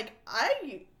he's like,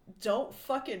 I don't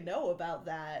fucking know about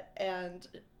that. And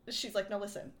she's like, no,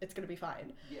 listen, it's gonna be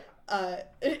fine. Yeah.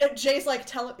 Jay's like,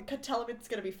 tell him it's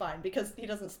gonna be fine, because he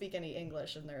doesn't speak any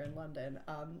English and they're in London.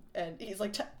 And he's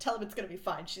like, tell him it's gonna be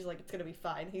fine. She's like, it's gonna be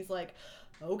fine. He's like,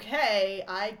 okay,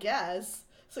 I guess.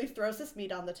 So he throws this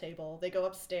meat on the table. They go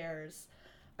upstairs.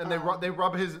 And they rub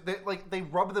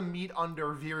the meat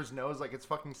under Veer's nose like it's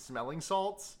fucking smelling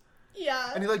salts.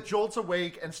 Yeah. And he like jolts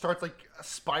awake and starts like a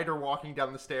spider walking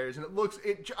down the stairs, and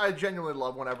I genuinely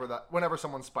love whenever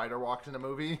someone spider walks in a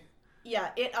movie. Yeah,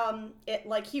 it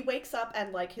like he wakes up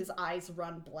and like his eyes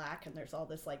run black, and there's all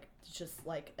this like just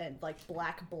like, and like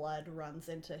black blood runs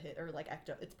into his, or like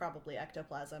it's probably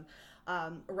ectoplasm,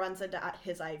 runs into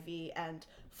his IV. And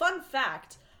fun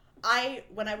fact,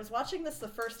 when I was watching this the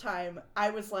first time,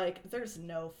 I was like, there's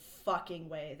no fucking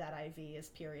way that IV is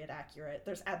period accurate.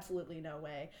 There's absolutely no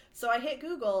way. So I hit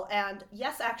Google, and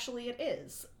yes, actually it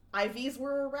is. IVs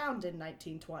were around in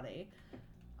 1920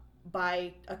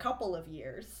 by a couple of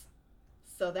years.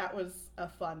 So that was a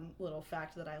fun little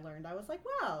fact that I learned. I was like,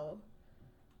 wow,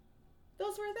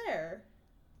 those were there.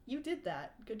 You did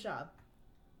that. Good job.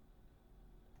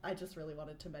 I just really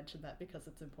wanted to mention that because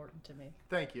it's important to me.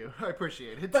 Thank you. I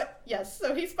appreciate it. But yes,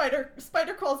 so he spider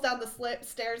crawls down the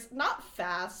stairs, not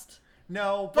fast.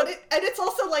 No, but it's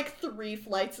also like 3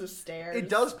 flights of stairs. It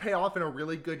does pay off in a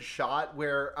really good shot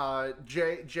where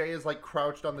Jay is like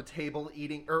crouched on the table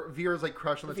eating, or Veer is like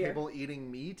crouched on the table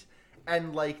eating meat,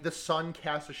 and like the sun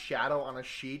casts a shadow on a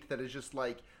sheet that is just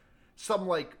like some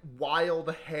like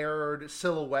wild-haired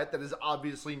silhouette that is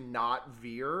obviously not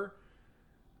Veer.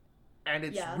 And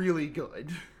it's really good.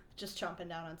 Just chomping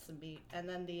down on some meat. And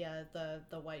then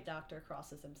the white doctor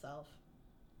crosses himself.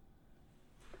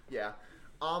 Yeah.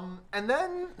 And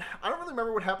then I don't really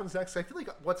remember what happens next. I feel like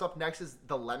what's up next is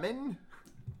the lemon.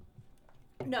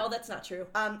 No, that's not true.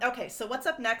 Okay, so what's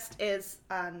up next is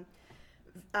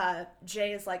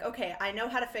Jay is like, okay, I know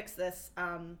how to fix this,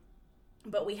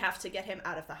 but we have to get him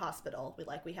out of the hospital.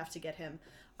 We have to get him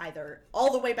either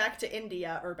all the way back to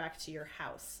India or back to your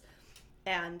house.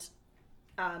 And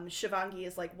Shivangi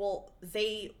is like, well,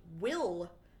 they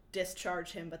will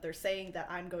discharge him, but they're saying that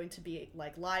I'm going to be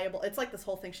like liable. It's like this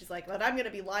whole thing. She's like, but I'm going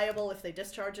to be liable if they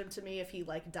discharge him to me, if he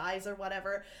like dies or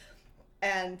whatever.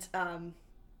 And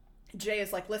Jay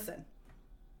is like, listen,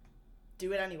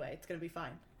 do it anyway. It's going to be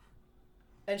fine.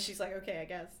 And she's like, okay, I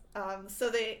guess. So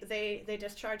they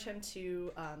discharge him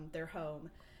to their home,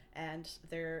 and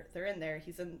they're in there.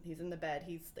 He's in the bed.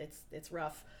 It's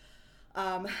rough.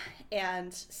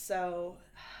 And so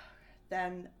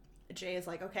then Jay is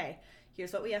like, okay,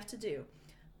 here's what we have to do.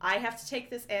 I have to take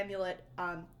this amulet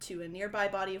to a nearby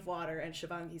body of water. And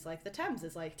Shivangi's like, the Thames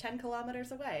is like 10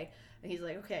 kilometers away. And he's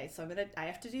like, okay, so I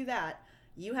have to do that.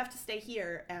 You have to stay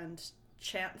here and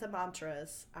chant the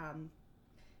mantras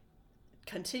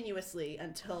continuously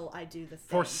until I do the thing.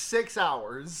 For 6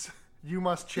 hours, you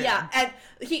must chant. Yeah,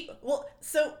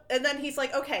 and then he's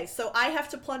like, okay, so I have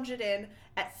to plunge it in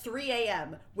at 3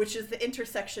 a.m., which is the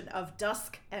intersection of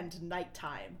dusk and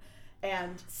nighttime.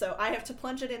 And so I have to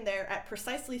plunge it in there at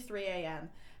precisely 3 a.m.,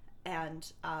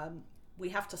 and we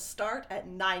have to start at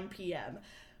 9 p.m.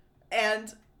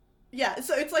 And yeah,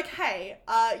 so it's like, hey,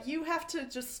 you have to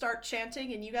just start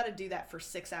chanting, and you got to do that for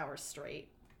 6 hours straight.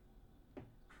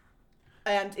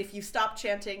 And if you stop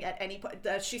chanting at any point,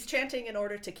 she's chanting in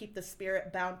order to keep the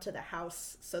spirit bound to the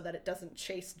house so that it doesn't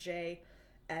chase Jay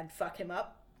and fuck him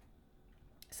up,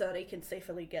 so that he can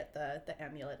safely get the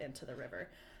amulet into the river.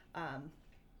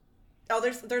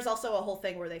 There's also a whole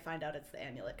thing where they find out it's the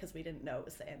amulet, because we didn't know it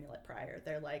was the amulet prior.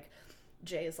 They're like,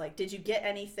 Jay is like, did you get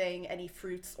anything, any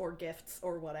fruits or gifts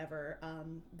or whatever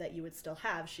that you would still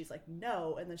have? She's like,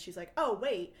 no. And then she's like, oh,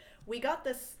 wait, we got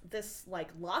this like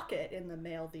locket in the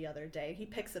mail the other day. He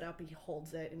picks it up, he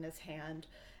holds it in his hand,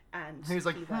 and he's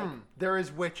like, there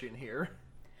is witch in here.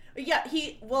 Yeah,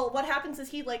 what happens is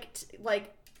he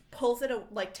like pulls it,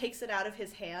 like takes it out of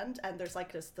his hand, and there's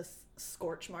like this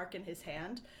scorch mark in his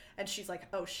hand, and she's like,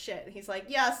 oh shit. And he's like,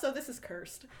 yeah, so this is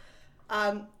cursed.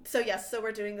 So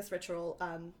we're doing this ritual.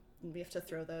 We have to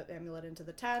throw the amulet into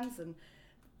the Thames, and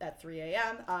at 3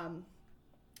 a.m.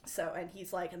 And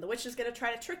he's like, and the witch is going to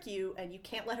try to trick you, and you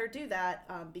can't let her do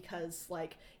that, because,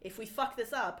 like, if we fuck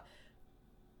this up,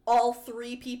 all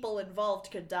 3 people involved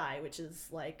could die, which is,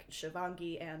 like,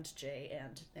 Shivangi and Jay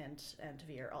and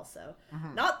Veer also.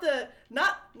 Mm-hmm.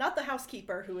 Not the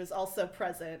housekeeper, who is also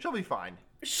present. She'll be fine.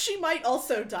 She might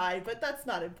also die, but that's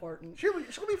not important. She'll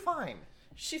be fine.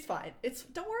 She's fine.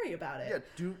 Don't worry about it.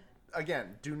 Yeah,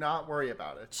 do not worry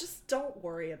about it. Just don't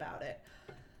worry about it.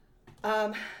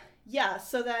 Yeah,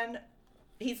 so then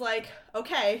he's like,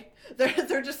 okay.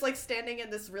 They're just like standing in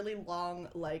this really long,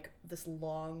 like this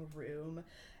long room,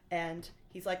 and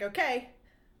he's like, okay,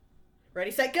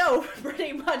 ready, set, go,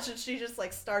 pretty much. And she just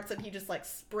like starts, and he just like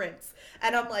sprints.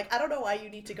 And I'm like, I don't know why you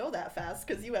need to go that fast,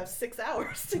 because you have 6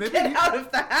 hours to get out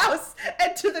of the house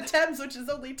and to the Thames, which is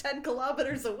only 10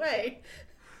 kilometers away.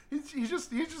 He's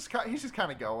just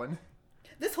kind of going.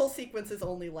 This whole sequence is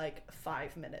only like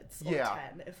 5 minutes or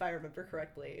 10, if I remember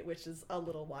correctly, which is a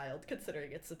little wild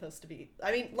considering it's supposed to be.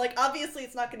 I mean, like, obviously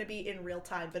it's not going to be in real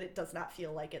time, but it does not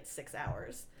feel like it's 6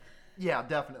 hours. Yeah,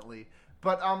 definitely.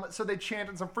 But so they chant,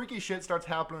 and some freaky shit starts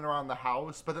happening around the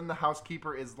house. But then the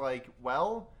housekeeper is like,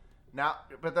 "Well, now."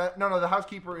 But the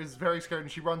housekeeper is very scared,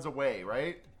 and she runs away.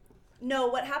 Right? No,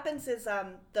 what happens is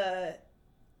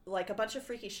like a bunch of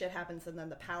freaky shit happens, and then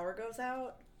the power goes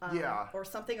out. Or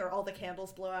something, or all the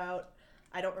candles blow out.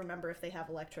 I don't remember if they have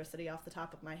electricity off the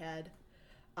top of my head.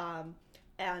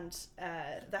 And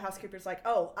the housekeeper's like,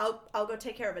 oh, I'll go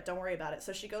take care of it. Don't worry about it.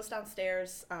 So she goes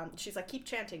downstairs. She's like, keep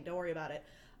chanting. Don't worry about it.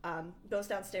 Goes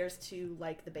downstairs to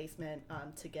like the basement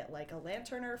to get like a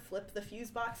lantern or flip the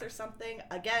fuse box or something.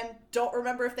 Again, don't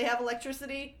remember if they have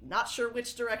electricity. Not sure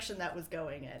which direction that was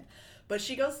going in. But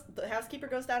the housekeeper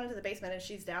goes down into the basement, and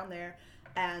she's down there,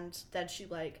 and then she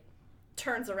like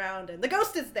turns around, and the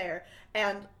ghost is there,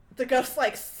 and the ghost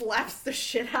like slaps the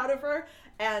shit out of her,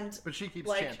 but she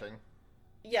keeps chanting.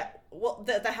 Yeah, well,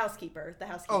 the housekeeper.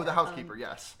 Oh, the housekeeper,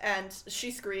 yes. And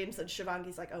she screams, and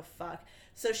Shivangi's like, oh, fuck.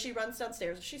 So she runs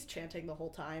downstairs, and she's chanting the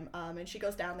whole time, and she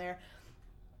goes down there,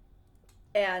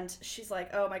 and she's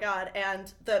like, oh my god,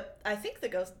 and the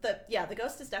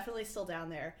ghost is definitely still down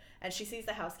there, and she sees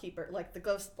the housekeeper, like, the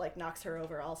ghost, like, knocks her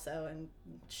over also, and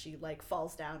she, like,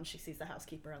 falls down, and she sees the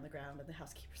housekeeper on the ground, and the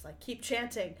housekeeper's like, keep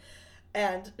chanting.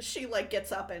 And she like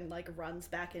gets up and like runs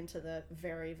back into the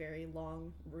very, very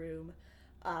long room,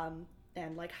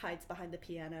 and like hides behind the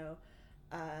piano,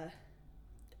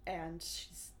 and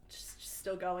she's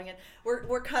still going. And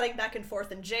we're cutting back and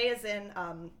forth, and Jay is in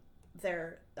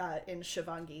in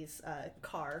Shivangi's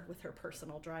car with her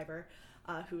personal driver,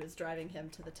 who is driving him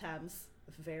to the Thames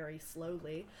very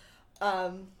slowly.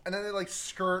 And then they like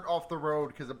skirt off the road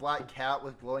because a black cat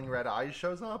with glowing red eyes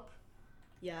shows up.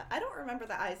 Yeah, I don't remember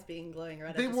the eyes being glowing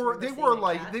red. They were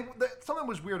like something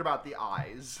was weird about the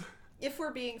eyes. If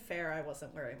we're being fair, I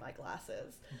wasn't wearing my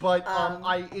glasses. But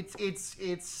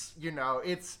it's you know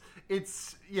it's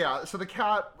yeah. So the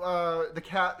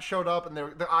cat showed up and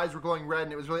their eyes were glowing red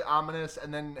and it was really ominous.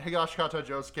 And then Higashikata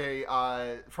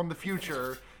Josuke from the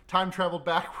future time traveled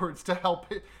backwards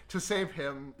to save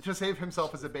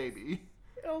himself as a baby.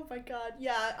 Oh my god,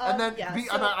 yeah. And then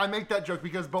and I make that joke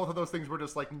because both of those things were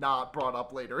just like not brought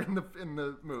up later in the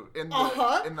movie in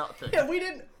the thing. Yeah, we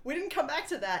didn't come back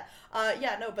to that.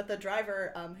 But the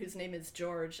driver, whose name is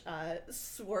George,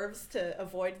 swerves to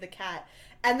avoid the cat,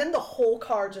 and then the whole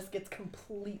car just gets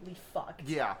completely fucked.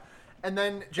 Yeah. And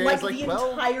then Jay like is like, the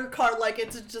entire car, like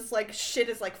it's just like shit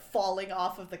is like falling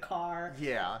off of the car.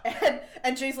 Yeah.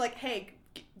 And Jay's like, hey,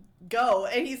 go,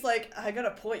 and he's like, I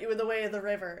gotta point you in the way of the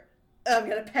river. I'm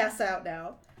gonna pass out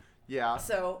now. Yeah.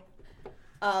 So,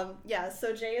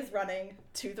 so Jay is running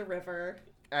to the river,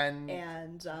 and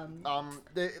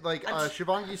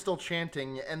Shivangi's still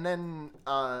chanting, and then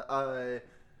the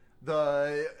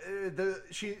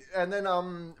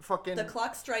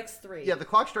clock strikes 3. Yeah, the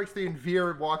clock strikes 3, and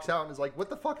Veer walks out and is like, "What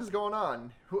the fuck is going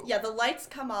on?" Yeah, the lights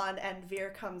come on, and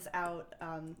Veer comes out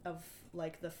of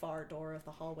like the far door of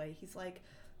the hallway. He's like,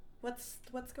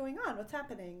 What's going on? What's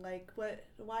happening? Like,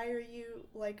 why are you,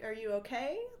 like, are you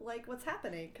okay? Like, what's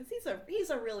happening? Because he's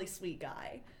a really sweet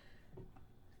guy.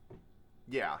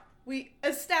 Yeah. We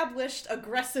established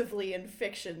aggressively in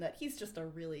fiction that he's just a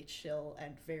really chill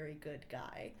and very good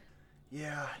guy.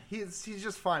 Yeah, he's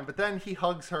just fine. But then he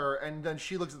hugs her, and then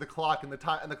she looks at the clock, and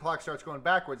the clock starts going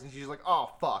backwards, and she's like, "Oh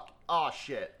fuck! Oh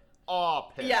shit! Oh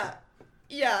piss!"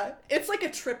 Yeah, it's like a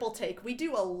triple take. We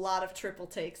do a lot of triple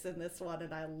takes in this one,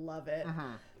 and I love it.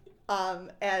 Mm-hmm.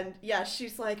 And yeah,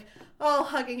 she's like, oh,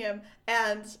 hugging him,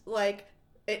 and like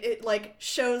it like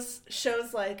shows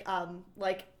like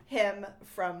him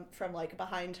from like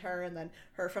behind her, and then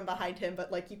her from behind him,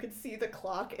 but like you can see the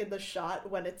clock in the shot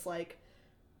when it's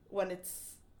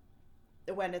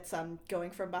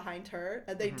going from behind her,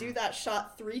 and they do that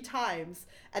shot 3 times,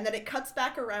 and then it cuts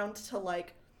back around to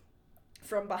like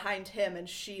from behind him, and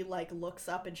she like looks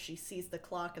up and she sees the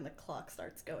clock, and the clock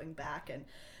starts going back, and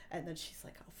then she's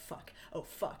like, oh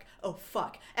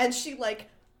fuck, and she like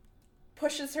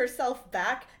pushes herself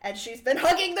back, and she's been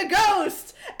hugging the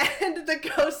ghost, and the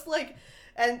ghost like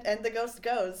and the ghost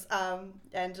goes,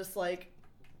 and just like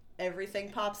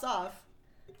everything pops off,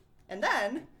 and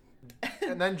then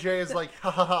Jay is like,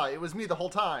 ha ha ha, it was me the whole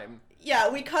time. Yeah,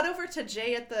 we cut over to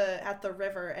Jay at the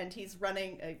river, and he's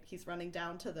running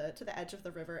down to the edge of the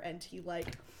river, and he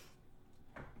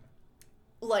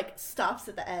like stops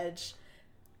at the edge,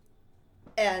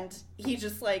 and he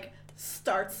just like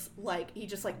starts like he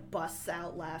just like busts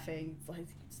out laughing, like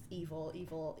evil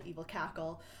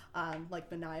cackle, like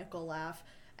maniacal laugh,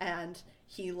 and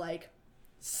he like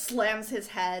slams his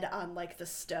head on like the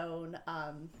stone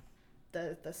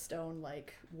the stone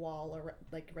like wall, or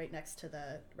like right next to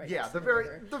the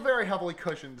the very heavily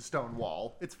cushioned stone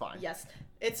wall. It's fine. Yes,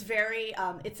 it's very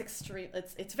it's extreme.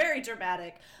 It's very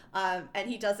dramatic, and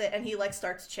he does it, and he like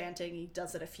starts chanting. He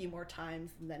does it a few more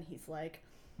times, and then he's like,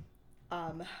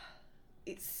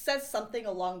 it says something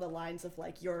along the lines of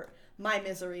like, my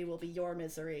misery will be your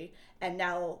misery, and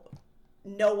now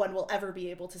no one will ever be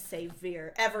able to save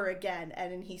Veer ever again.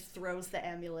 And then he throws the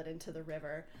amulet into the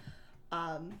river.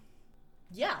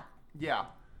 Yeah.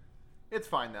 It's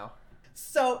fine, though.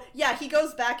 So, yeah, he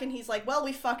goes back and he's like, well,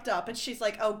 we fucked up. And she's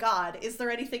like, oh, God, is there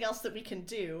anything else that we can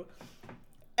do?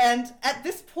 And at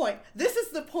this point, this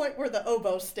is the point where the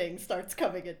oboe sting starts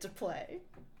coming into play.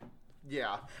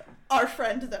 Yeah. Our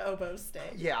friend, the oboe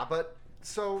sting. Yeah, but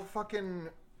so fucking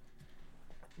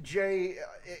Jay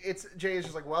is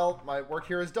just like, well, my work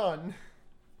here is done.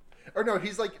 Or no,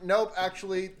 he's like, nope,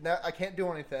 actually, I can't do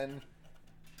anything.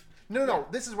 No,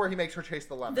 this is where he makes her chase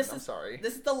the lemon. I'm sorry.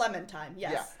 This is the lemon time,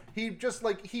 yes. Yeah. He just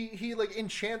like he like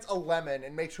enchants a lemon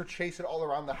and makes her chase it all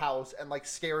around the house and like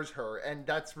scares her, and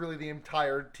that's really the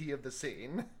entirety of the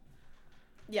scene.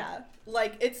 Yeah.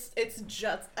 Like it's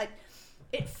just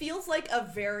it feels like a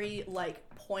very like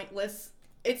pointless,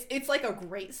 it's like a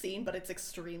great scene, but it's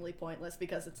extremely pointless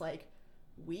because it's like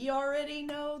we already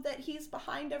know that he's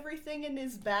behind everything and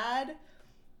is bad.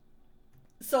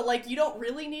 So, like, you don't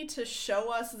really need to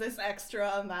show us this extra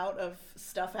amount of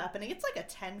stuff happening. It's like a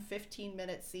 10-15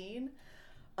 minute scene.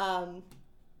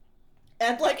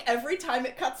 And, like, every time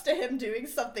it cuts to him doing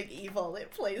something evil,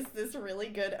 it plays this really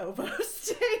good oboe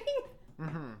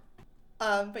sting.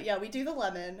 But yeah, we do the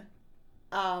lemon.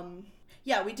 And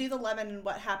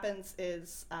what happens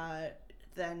is,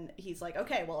 then he's like,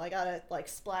 okay, well, I gotta, like,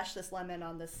 splash this lemon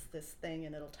on this thing,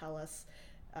 and it'll tell us,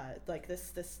 like,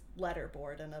 this letter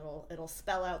board, and it'll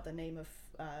spell out the name of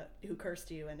who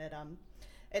cursed you, and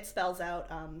it spells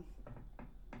out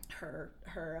her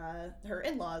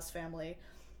in-laws family.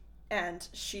 And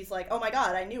she's like, oh my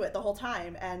god, I knew it the whole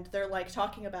time. And they're, like,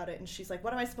 talking about it, and she's like,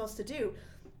 what am I supposed to do?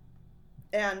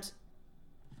 And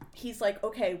he's like,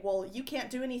 okay, well, you can't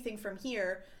do anything from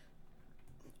here,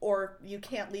 or you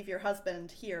can't leave your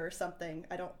husband here or something.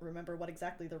 I don't remember what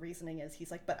exactly the reasoning is.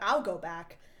 He's like, but I'll go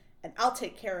back and I'll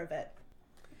take care of it.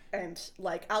 And,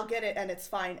 like, I'll get it and it's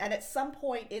fine. And at some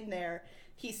point in there,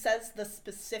 he says the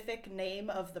specific name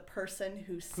of the person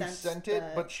who sent it,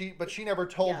 but she never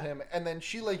told him. And then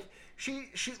Jay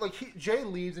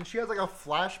leaves, and she has, like, a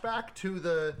flashback to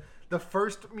the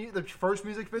first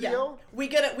music video. Yeah. We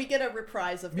get a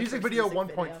reprise of the music video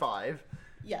 1.5.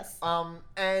 Yes.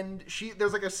 And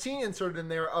there's, like, a scene inserted in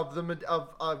there of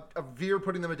Veer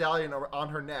putting the medallion on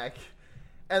her neck.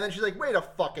 And then she's like, wait a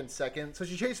fucking second. So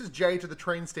she chases Jay to the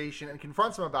train station and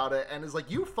confronts him about it and is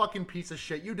like, you fucking piece of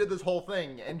shit, you did this whole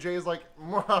thing. And Jay is like,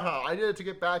 I did it to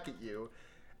get back at you.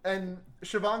 And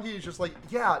Shivangi is just like,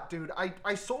 yeah, dude,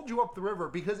 I sold you up the river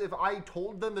because if I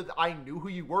told them that I knew who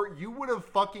you were, you would have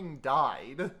fucking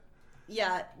died.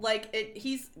 Yeah, like,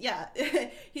 he's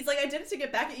like, I did it to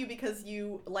get back at you because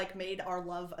you, like, made our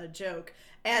love a joke.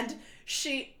 And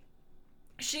she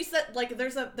said, like,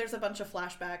 there's a bunch of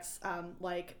flashbacks,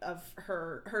 like, of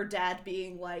her dad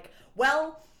being like,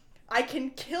 well, I can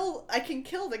kill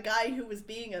the guy who was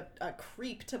being a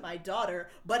creep to my daughter,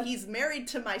 but he's married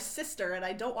to my sister and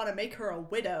I don't want to make her a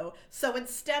widow, so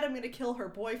instead I'm going to kill her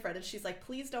boyfriend. And she's like,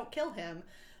 please don't kill him.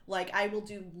 Like, I will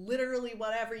do literally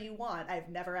whatever you want. I've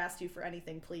never asked you for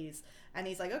anything, please. And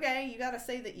he's like, okay, you gotta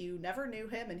say that you never knew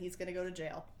him and he's gonna go to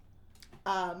jail.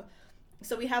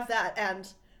 So we have that,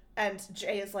 and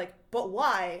Jay is like, but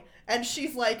why? And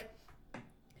she's like,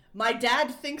 my dad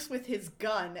thinks with his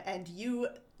gun and you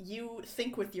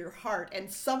think with your heart,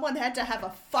 and someone had to have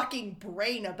a fucking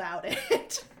brain about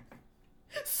it.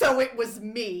 So it was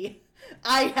me.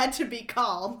 I had to be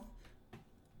calm.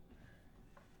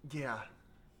 Yeah.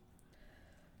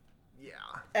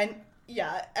 And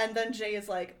then Jay is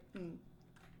like,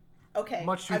 okay,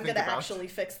 I'm gonna actually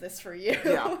fix this for you.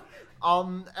 Yeah.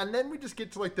 And then we just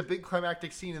get to, like, the big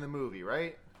climactic scene in the movie,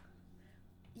 right?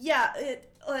 Yeah,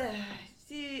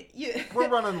 we're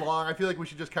running long. I feel like we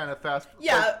should just kind of fast.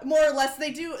 Yeah, more or less.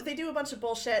 They do a bunch of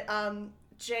bullshit.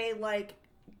 Jay, like,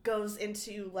 goes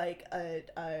into, like,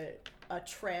 a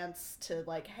trance to,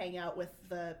 like, hang out with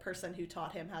the person who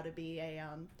taught him how to be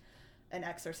an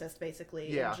exorcist,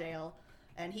 basically, in jail.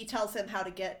 And he tells him how to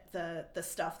get the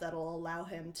stuff that'll allow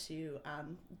him to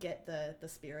get the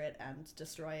spirit and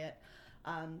destroy it.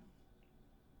 And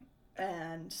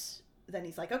then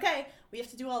he's like, okay, we have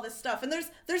to do all this stuff. And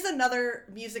there's another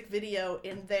music video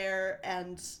in there,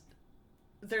 and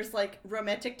there's, like,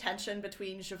 romantic tension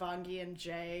between Shivangi and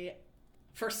Jay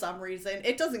for some reason.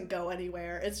 It doesn't go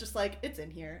anywhere. It's just like, it's in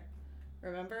here.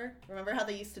 Remember how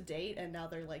they used to date and now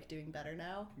they're, like, doing better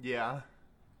now? Yeah.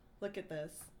 Look at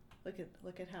this.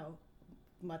 Look at how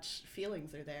much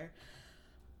feelings are there.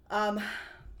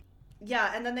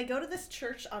 Yeah, and then they go to this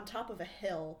church on top of a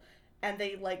hill, and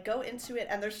they, like, go into it,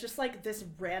 and there's just, like, this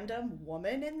random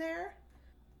woman in there.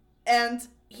 And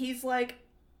he's like,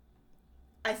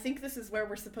 I think this is where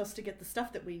we're supposed to get the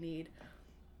stuff that we need.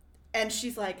 And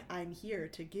she's like, I'm here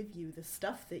to give you the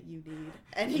stuff that you need.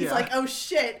 And he's like, oh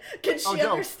shit, can she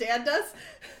understand us?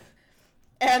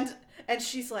 And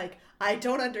she's like, I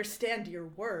don't understand your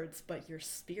words, but your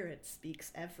spirit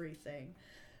speaks everything.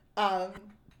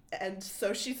 And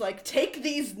so she's like, take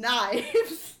these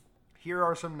knives. Here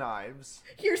are some knives.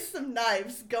 Here's some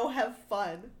knives. Go have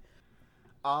fun.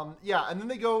 Yeah, and then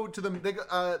they go to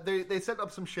they set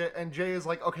up some shit, and Jay is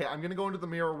like, okay, I'm gonna go into the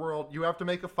mirror world. You have to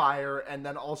make a fire, and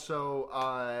then also,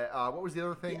 what was the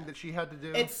other thing that she had to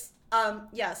do? It's,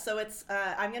 so it's,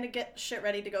 I'm gonna get shit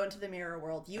ready to go into the mirror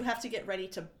world. You have to get ready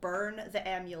to burn the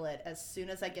amulet as soon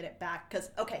as I get it back.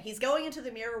 Because, okay, he's going into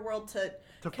the mirror world to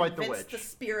fight the witch. Convince the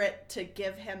spirit to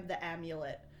give him the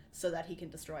amulet so that he can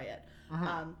destroy it.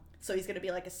 Mm-hmm. So he's gonna be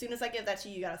like, as soon as I give that to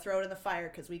you, you gotta throw it in the fire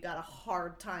because we got a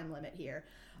hard time limit here.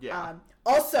 Yeah.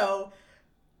 Also,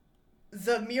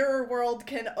 the mirror world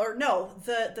can, or no,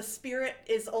 the spirit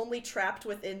is only trapped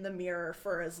within the mirror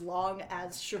for as long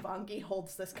as Shivangi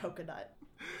holds this coconut.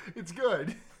 It's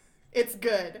good. It's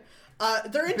good.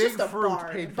 They're in Big just a fruit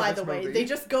barn, paid for by this the way. movie. They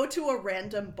just go to a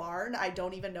random barn. I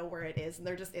don't even know where it is, and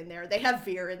they're just in there. They have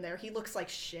Veer in there. He looks like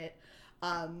shit.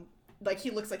 Like, he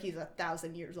looks like he's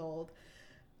 1,000 years old.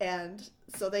 And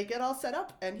so they get all set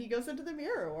up, and he goes into the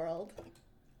mirror world.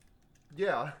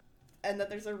 Yeah. And then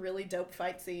there's a really dope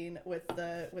fight scene with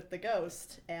the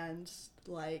ghost, and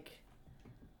like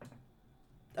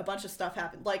a bunch of stuff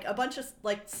happens. Like a bunch of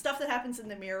like stuff that happens in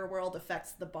the mirror world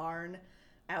affects the barn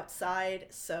outside.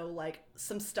 So like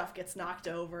some stuff gets knocked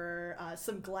over,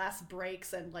 some glass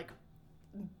breaks and like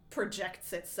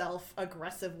projects itself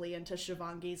aggressively into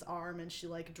Shivangi's arm, and she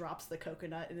like drops the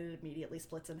coconut and it immediately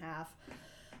splits in half.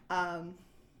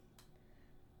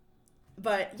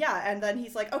 But yeah, and then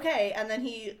he's like, okay, and then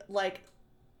he like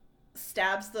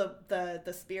stabs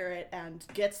the spirit and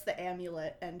gets the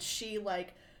amulet, and the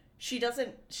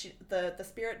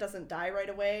spirit doesn't die right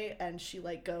away, and she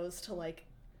like goes to like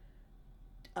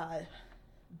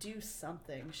do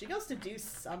something. She goes to do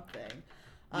something.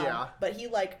 Yeah. But he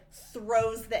like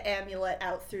throws the amulet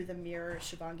out through the mirror.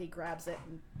 Shivangi grabs it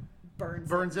and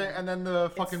burns it, and then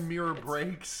the fucking mirror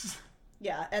breaks.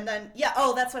 Yeah, and then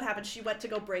oh, that's what happened. She went to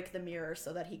go break the mirror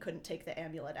so that he couldn't take the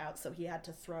amulet out, so he had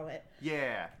to throw it.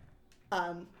 Yeah.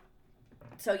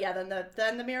 So yeah,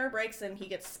 then the mirror breaks and he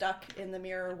gets stuck in the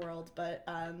mirror world, but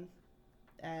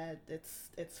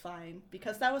it's fine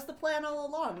because that was the plan all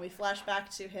along. We flash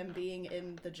back to him being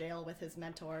in the jail with his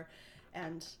mentor,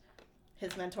 and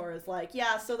his mentor is like,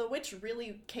 yeah, so the witch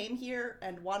really came here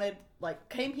and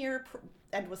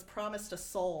and was promised a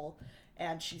soul,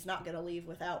 and she's not gonna leave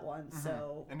without one. Mm-hmm.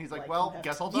 So and he's like, well,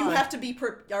 guess I'll die. You have to be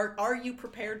are you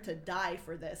prepared to die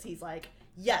for this? He's like,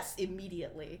 yes,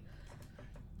 immediately.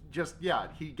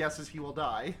 He guesses he will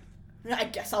die. I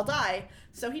guess I'll die.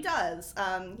 So he does.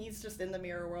 He's just in the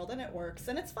mirror world, and it works,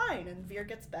 and it's fine, and Veer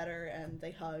gets better, and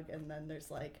they hug, and then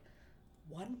there's like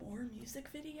one more music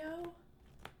video.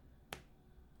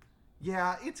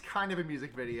 Yeah, it's kind of a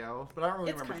music video, but I don't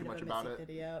really remember too much about it.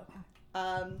 Video.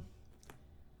 And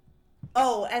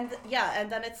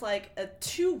then it's like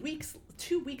 2 weeks.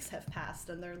 2 weeks have passed,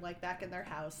 and they're like back in their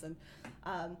house,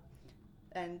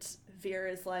 and Veer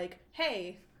is like,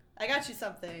 "Hey, I got you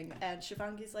something," and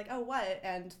Shivangi's like, "Oh, what?"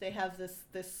 And they have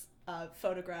this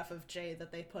photograph of Jay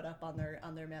that they put up on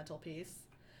their mantelpiece,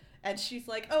 and she's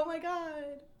like, "Oh my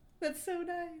god, that's so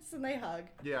nice," and they hug.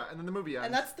 Yeah, and then the movie ends.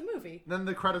 And that's the movie. Then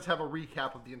the credits have a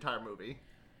recap of the entire movie.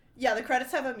 Yeah, the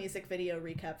credits have a music video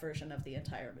recap version of the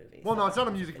entire movie. Well, no, it's not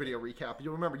a music video recap.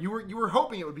 You'll remember, you were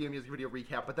hoping it would be a music video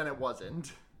recap, but then it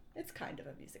wasn't. It's kind of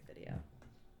a music video.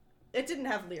 It didn't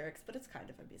have lyrics, but it's kind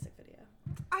of a music video.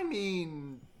 I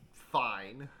mean,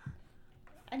 fine.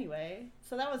 Anyway,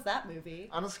 so that was that movie.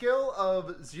 On a scale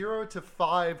of 0 to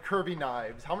 5 curvy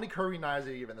knives, how many curvy knives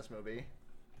are you giving this movie?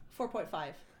 4.5.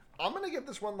 I'm going to give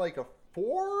this one like a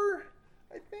 4,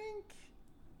 I think.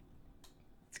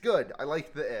 It's good. I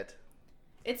like it.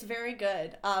 It's very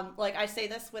good. Like, I say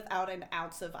this without an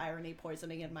ounce of irony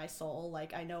poisoning in my soul.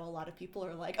 Like, I know a lot of people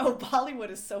are like, oh, Bollywood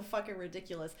is so fucking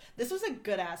ridiculous. This was a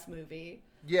good-ass movie.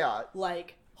 Yeah.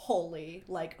 Like, wholly.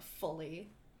 Like, fully.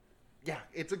 Yeah,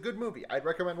 it's a good movie. I'd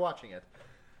recommend watching it.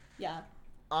 Yeah.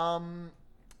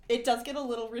 It does get a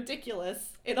little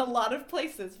ridiculous in a lot of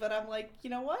places, but I'm like, you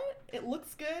know what? It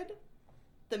looks good.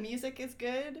 The music is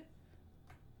good.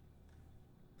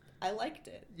 I liked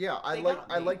it. Yeah, I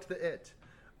liked the It.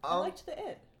 I liked the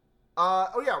It.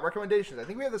 Oh yeah, recommendations. I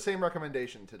think we have the same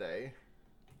recommendation today.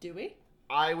 Do we?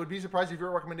 I would be surprised if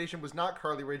your recommendation was not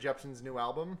Carly Rae Jepsen's new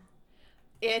album.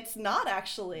 It's not,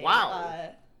 actually.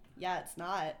 Wow. Yeah, it's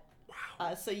not.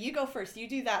 Wow. So you go first. You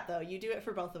do that, though. You do it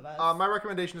for both of us. My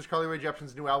recommendation is Carly Rae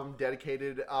Jepsen's new album,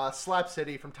 Dedicated. Slap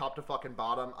City from top to fucking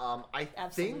bottom. I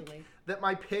think that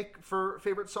my pick for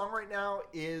favorite song right now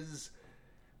is...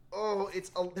 Oh,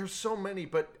 there's so many,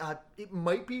 but it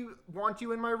might be Want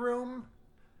You in My Room.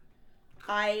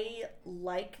 I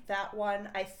like that one.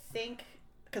 I think,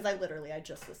 because I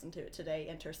just listened to it today,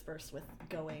 interspersed with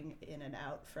going in and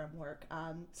out from work.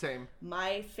 Same.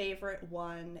 My favorite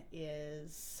one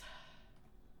is,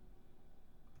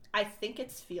 I think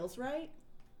it's Feels Right.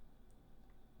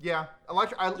 Yeah,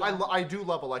 I do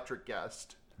love Electric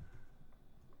Guest.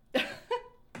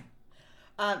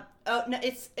 No,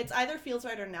 it's either Feels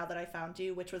Right or Now That I Found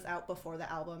You, which was out before the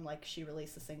album. Like, she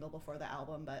released a single before the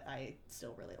album, but I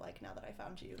still really like Now That I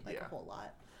Found You, a whole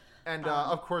lot. And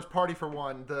of course, Party for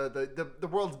One, the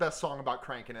world's best song about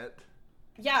cranking it.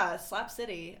 Yeah, Slap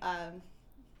City.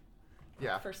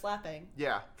 Yeah. For slapping.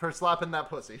 Yeah, for slapping that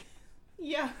pussy.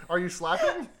 Yeah. Are you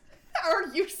slapping? Are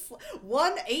you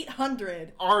 1-800?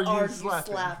 Are you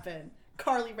slapping? slapping?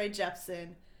 Carly Rae Jepsen.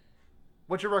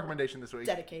 What's your recommendation this week?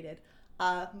 Dedicated.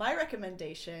 My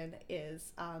recommendation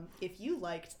is if you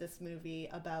liked this movie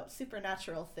about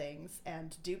supernatural things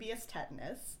and dubious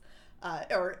tetanus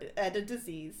and a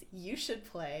disease, you should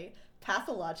play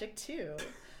Pathologic 2.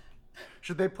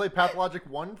 Should they play Pathologic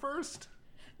 1 first?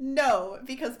 No,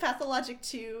 because Pathologic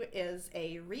 2 is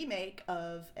a remake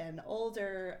of an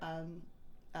older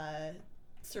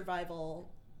survival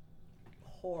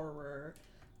horror.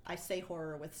 I say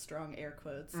horror with strong air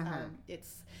quotes. Mm-hmm.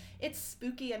 It's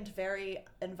spooky and very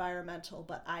environmental,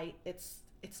 but it's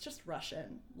just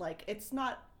Russian. Like it's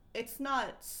not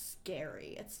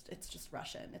scary. It's just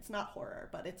Russian. It's not horror,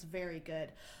 but it's very good.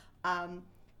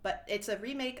 But it's a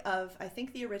remake of, I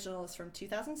think the original is from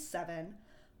 2007.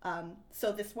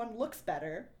 So this one looks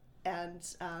better, and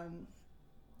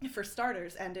for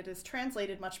starters, and it is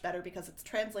translated much better because it's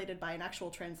translated by an actual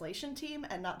translation team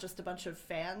and not just a bunch of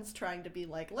fans trying to be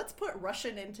like, let's put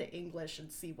Russian into English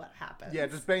and see what happens. Yeah,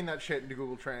 just bang that shit into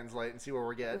Google Translate and see what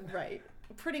we get. Right.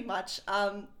 Pretty much.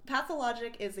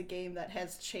 Pathologic is a game that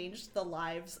has changed the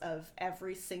lives of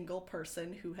every single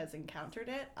person who has encountered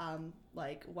it.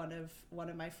 Like one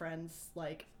of my friends,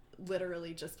 like,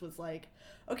 literally just was like,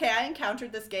 okay, I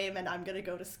encountered this game and I'm gonna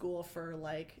go to school for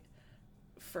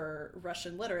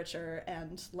Russian literature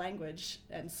and language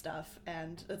and stuff,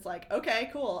 and it's like, okay,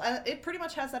 cool. And it pretty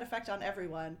much has that effect on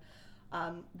everyone.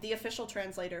 The official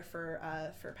translator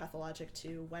for Pathologic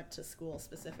 2 went to school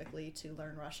specifically to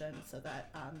learn Russian so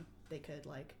that they could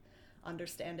like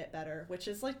understand it better, which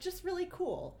is like just really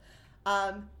cool.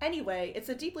 Anyway, it's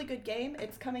a deeply good game.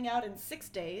 It's coming out in 6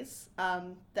 days.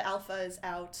 The alpha is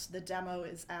out. The demo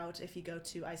is out. If you go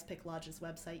to Ice Pick Lodge's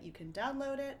website, you can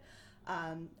download it.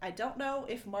 I don't know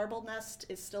if Marble Nest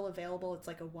is still available. It's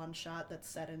like a one-shot that's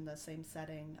set in the same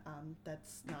setting.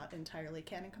 That's not entirely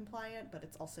canon compliant, but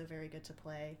it's also very good to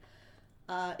play.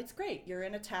 It's great. You're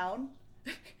in a town.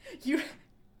 You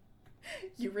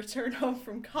return home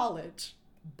from college,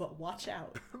 but watch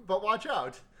out. But watch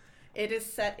out. It is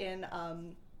set in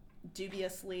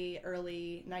dubiously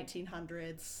early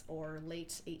 1900s or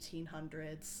late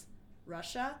 1800s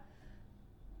Russia.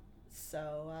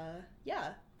 So,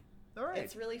 yeah. All right.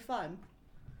 It's really fun.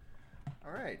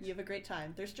 All right. You have a great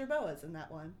time. There's jerboas in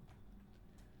that one.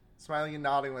 Smiling and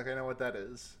nodding like I know what that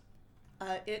is.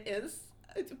 It is.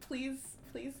 Please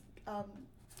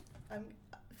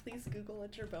Google a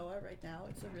jerboa right now.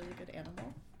 It's a really good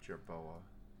animal. Jerboa.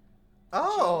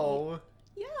 Oh!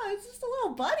 Yeah, it's just a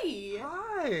little buddy.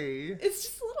 Hi! It's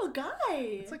just a little guy.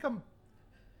 It's like a...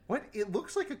 What? It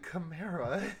looks like a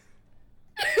chimera.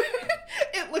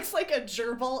 It looks like a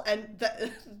gerbil and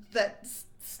that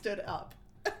stood up.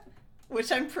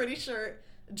 Which I'm pretty sure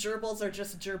gerbils are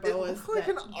just jerboas It looks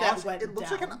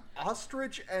like an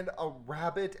ostrich and a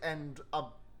rabbit and a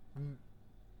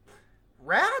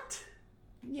rat?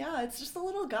 Yeah, it's just a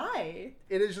little guy.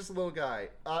 It is just a little guy.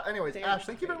 Anyways, Very Ash,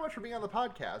 thank you very great. much for being on the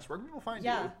podcast. Where can people find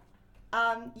Yeah.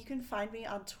 you? You can find me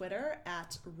on Twitter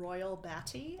at Royal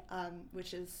Batty,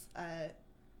 which is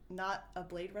not a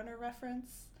Blade Runner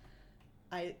reference.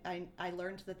 I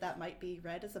learned that might be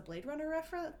read as a Blade Runner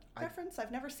reference.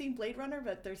 I've never seen Blade Runner,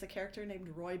 but there's a character named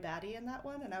Roy Batty in that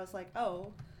one, and I was like,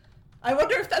 oh, I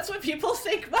wonder if that's what people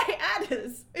think my ad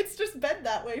is. It's just been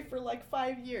that way for like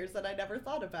 5 years, and I never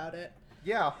thought about it.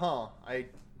 Yeah, huh. I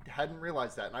hadn't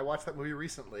realized that, and I watched that movie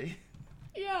recently.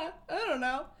 Yeah, I don't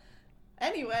know.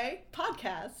 Anyway,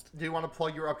 podcast. Do you want to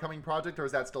plug your upcoming project, or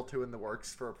is that still too in the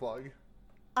works for a plug?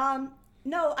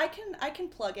 No, I can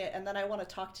plug it, and then I want to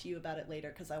talk to you about it later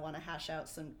because I want to hash out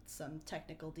some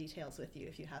technical details with you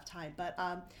if you have time. But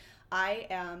I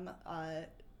am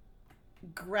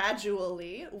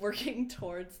gradually working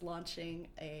towards launching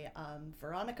a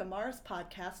Veronica Mars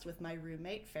podcast with my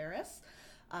roommate Ferris.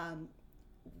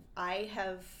 I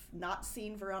have not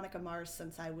seen Veronica Mars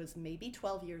since I was maybe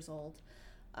 12 years old.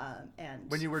 And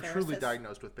when you were Ferris truly has...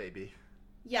 diagnosed with baby.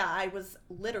 Yeah, I was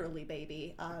literally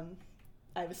baby.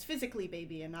 I was physically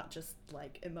baby and not just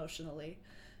like emotionally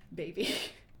baby.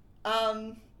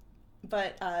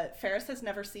 But Ferris has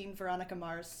never seen Veronica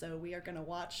Mars, so we are going to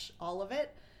watch all of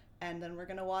it, and then we're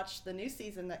going to watch the new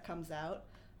season that comes out,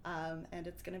 and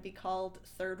it's going to be called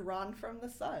Third Ron from the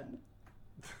Sun.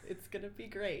 It's going to be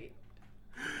great.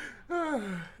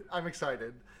 I'm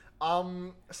excited.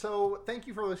 So thank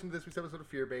you for listening to this week's episode of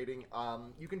Fear Baiting.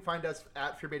 You can find us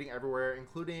at Fear Baiting everywhere,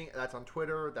 including that's on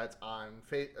Twitter, that's on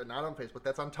not on Facebook,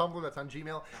 that's on Tumblr, that's on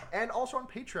Gmail, and also on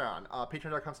Patreon.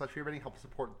 Patreon.com/fearbaiting helps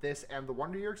support this and the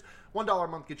Wonder Years. $1 a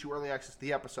month gets you early access to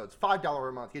the episodes. $5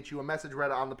 a month gets you a message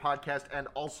read on the podcast, and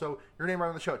also your name right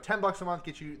on the show. $10 a month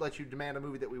lets you demand a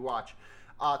movie that we watch.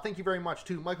 Thank you very much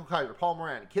to Michael Kaiser, Paul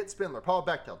Moran, Kit Spindler, Paul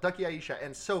Bechtel, Ducky Aisha,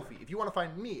 and Sophie. If you want to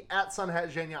find me at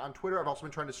SunhatJania on Twitter, I've also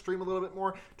been trying to stream a little bit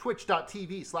more.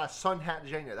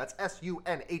 Twitch.tv/SunhatJania. That's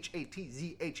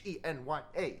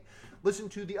SunhatZhenya. Listen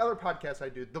to the other podcast I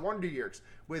do, The Wonder Years.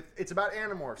 It's about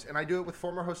Animorphs, and I do it with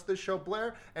former host of this show,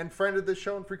 Blair, and friend of this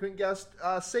show and frequent guest,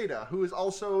 Seda, who is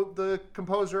also the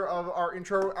composer of our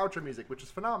intro-outro music, which is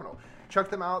phenomenal. Check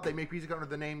them out. They make music under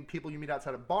the name People You Meet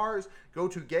Outside of Bars. Go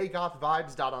to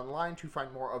gaygothvibes.online to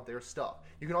find more of their stuff.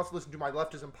 You can also listen to my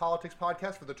Leftism Politics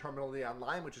podcast for the Terminally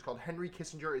Online, which is called Henry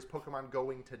Kissinger Is Pokemon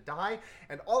Going to Die?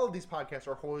 And all of these podcasts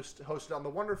are hosted on the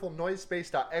wonderful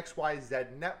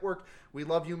Noisepace.xyz network. We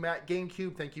love you, Matt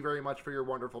GameCube. Thank you very much for your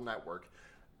wonderful network.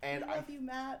 And I love you,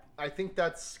 Matt. I think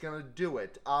that's going to do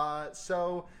it.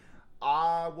 So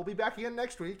we'll be back again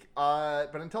next week.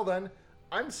 But until then,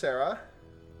 I'm Sarah.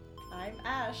 I'm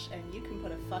Ash, and you can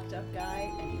put a fucked up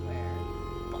guy anywhere.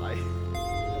 Bye.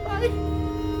 Bye.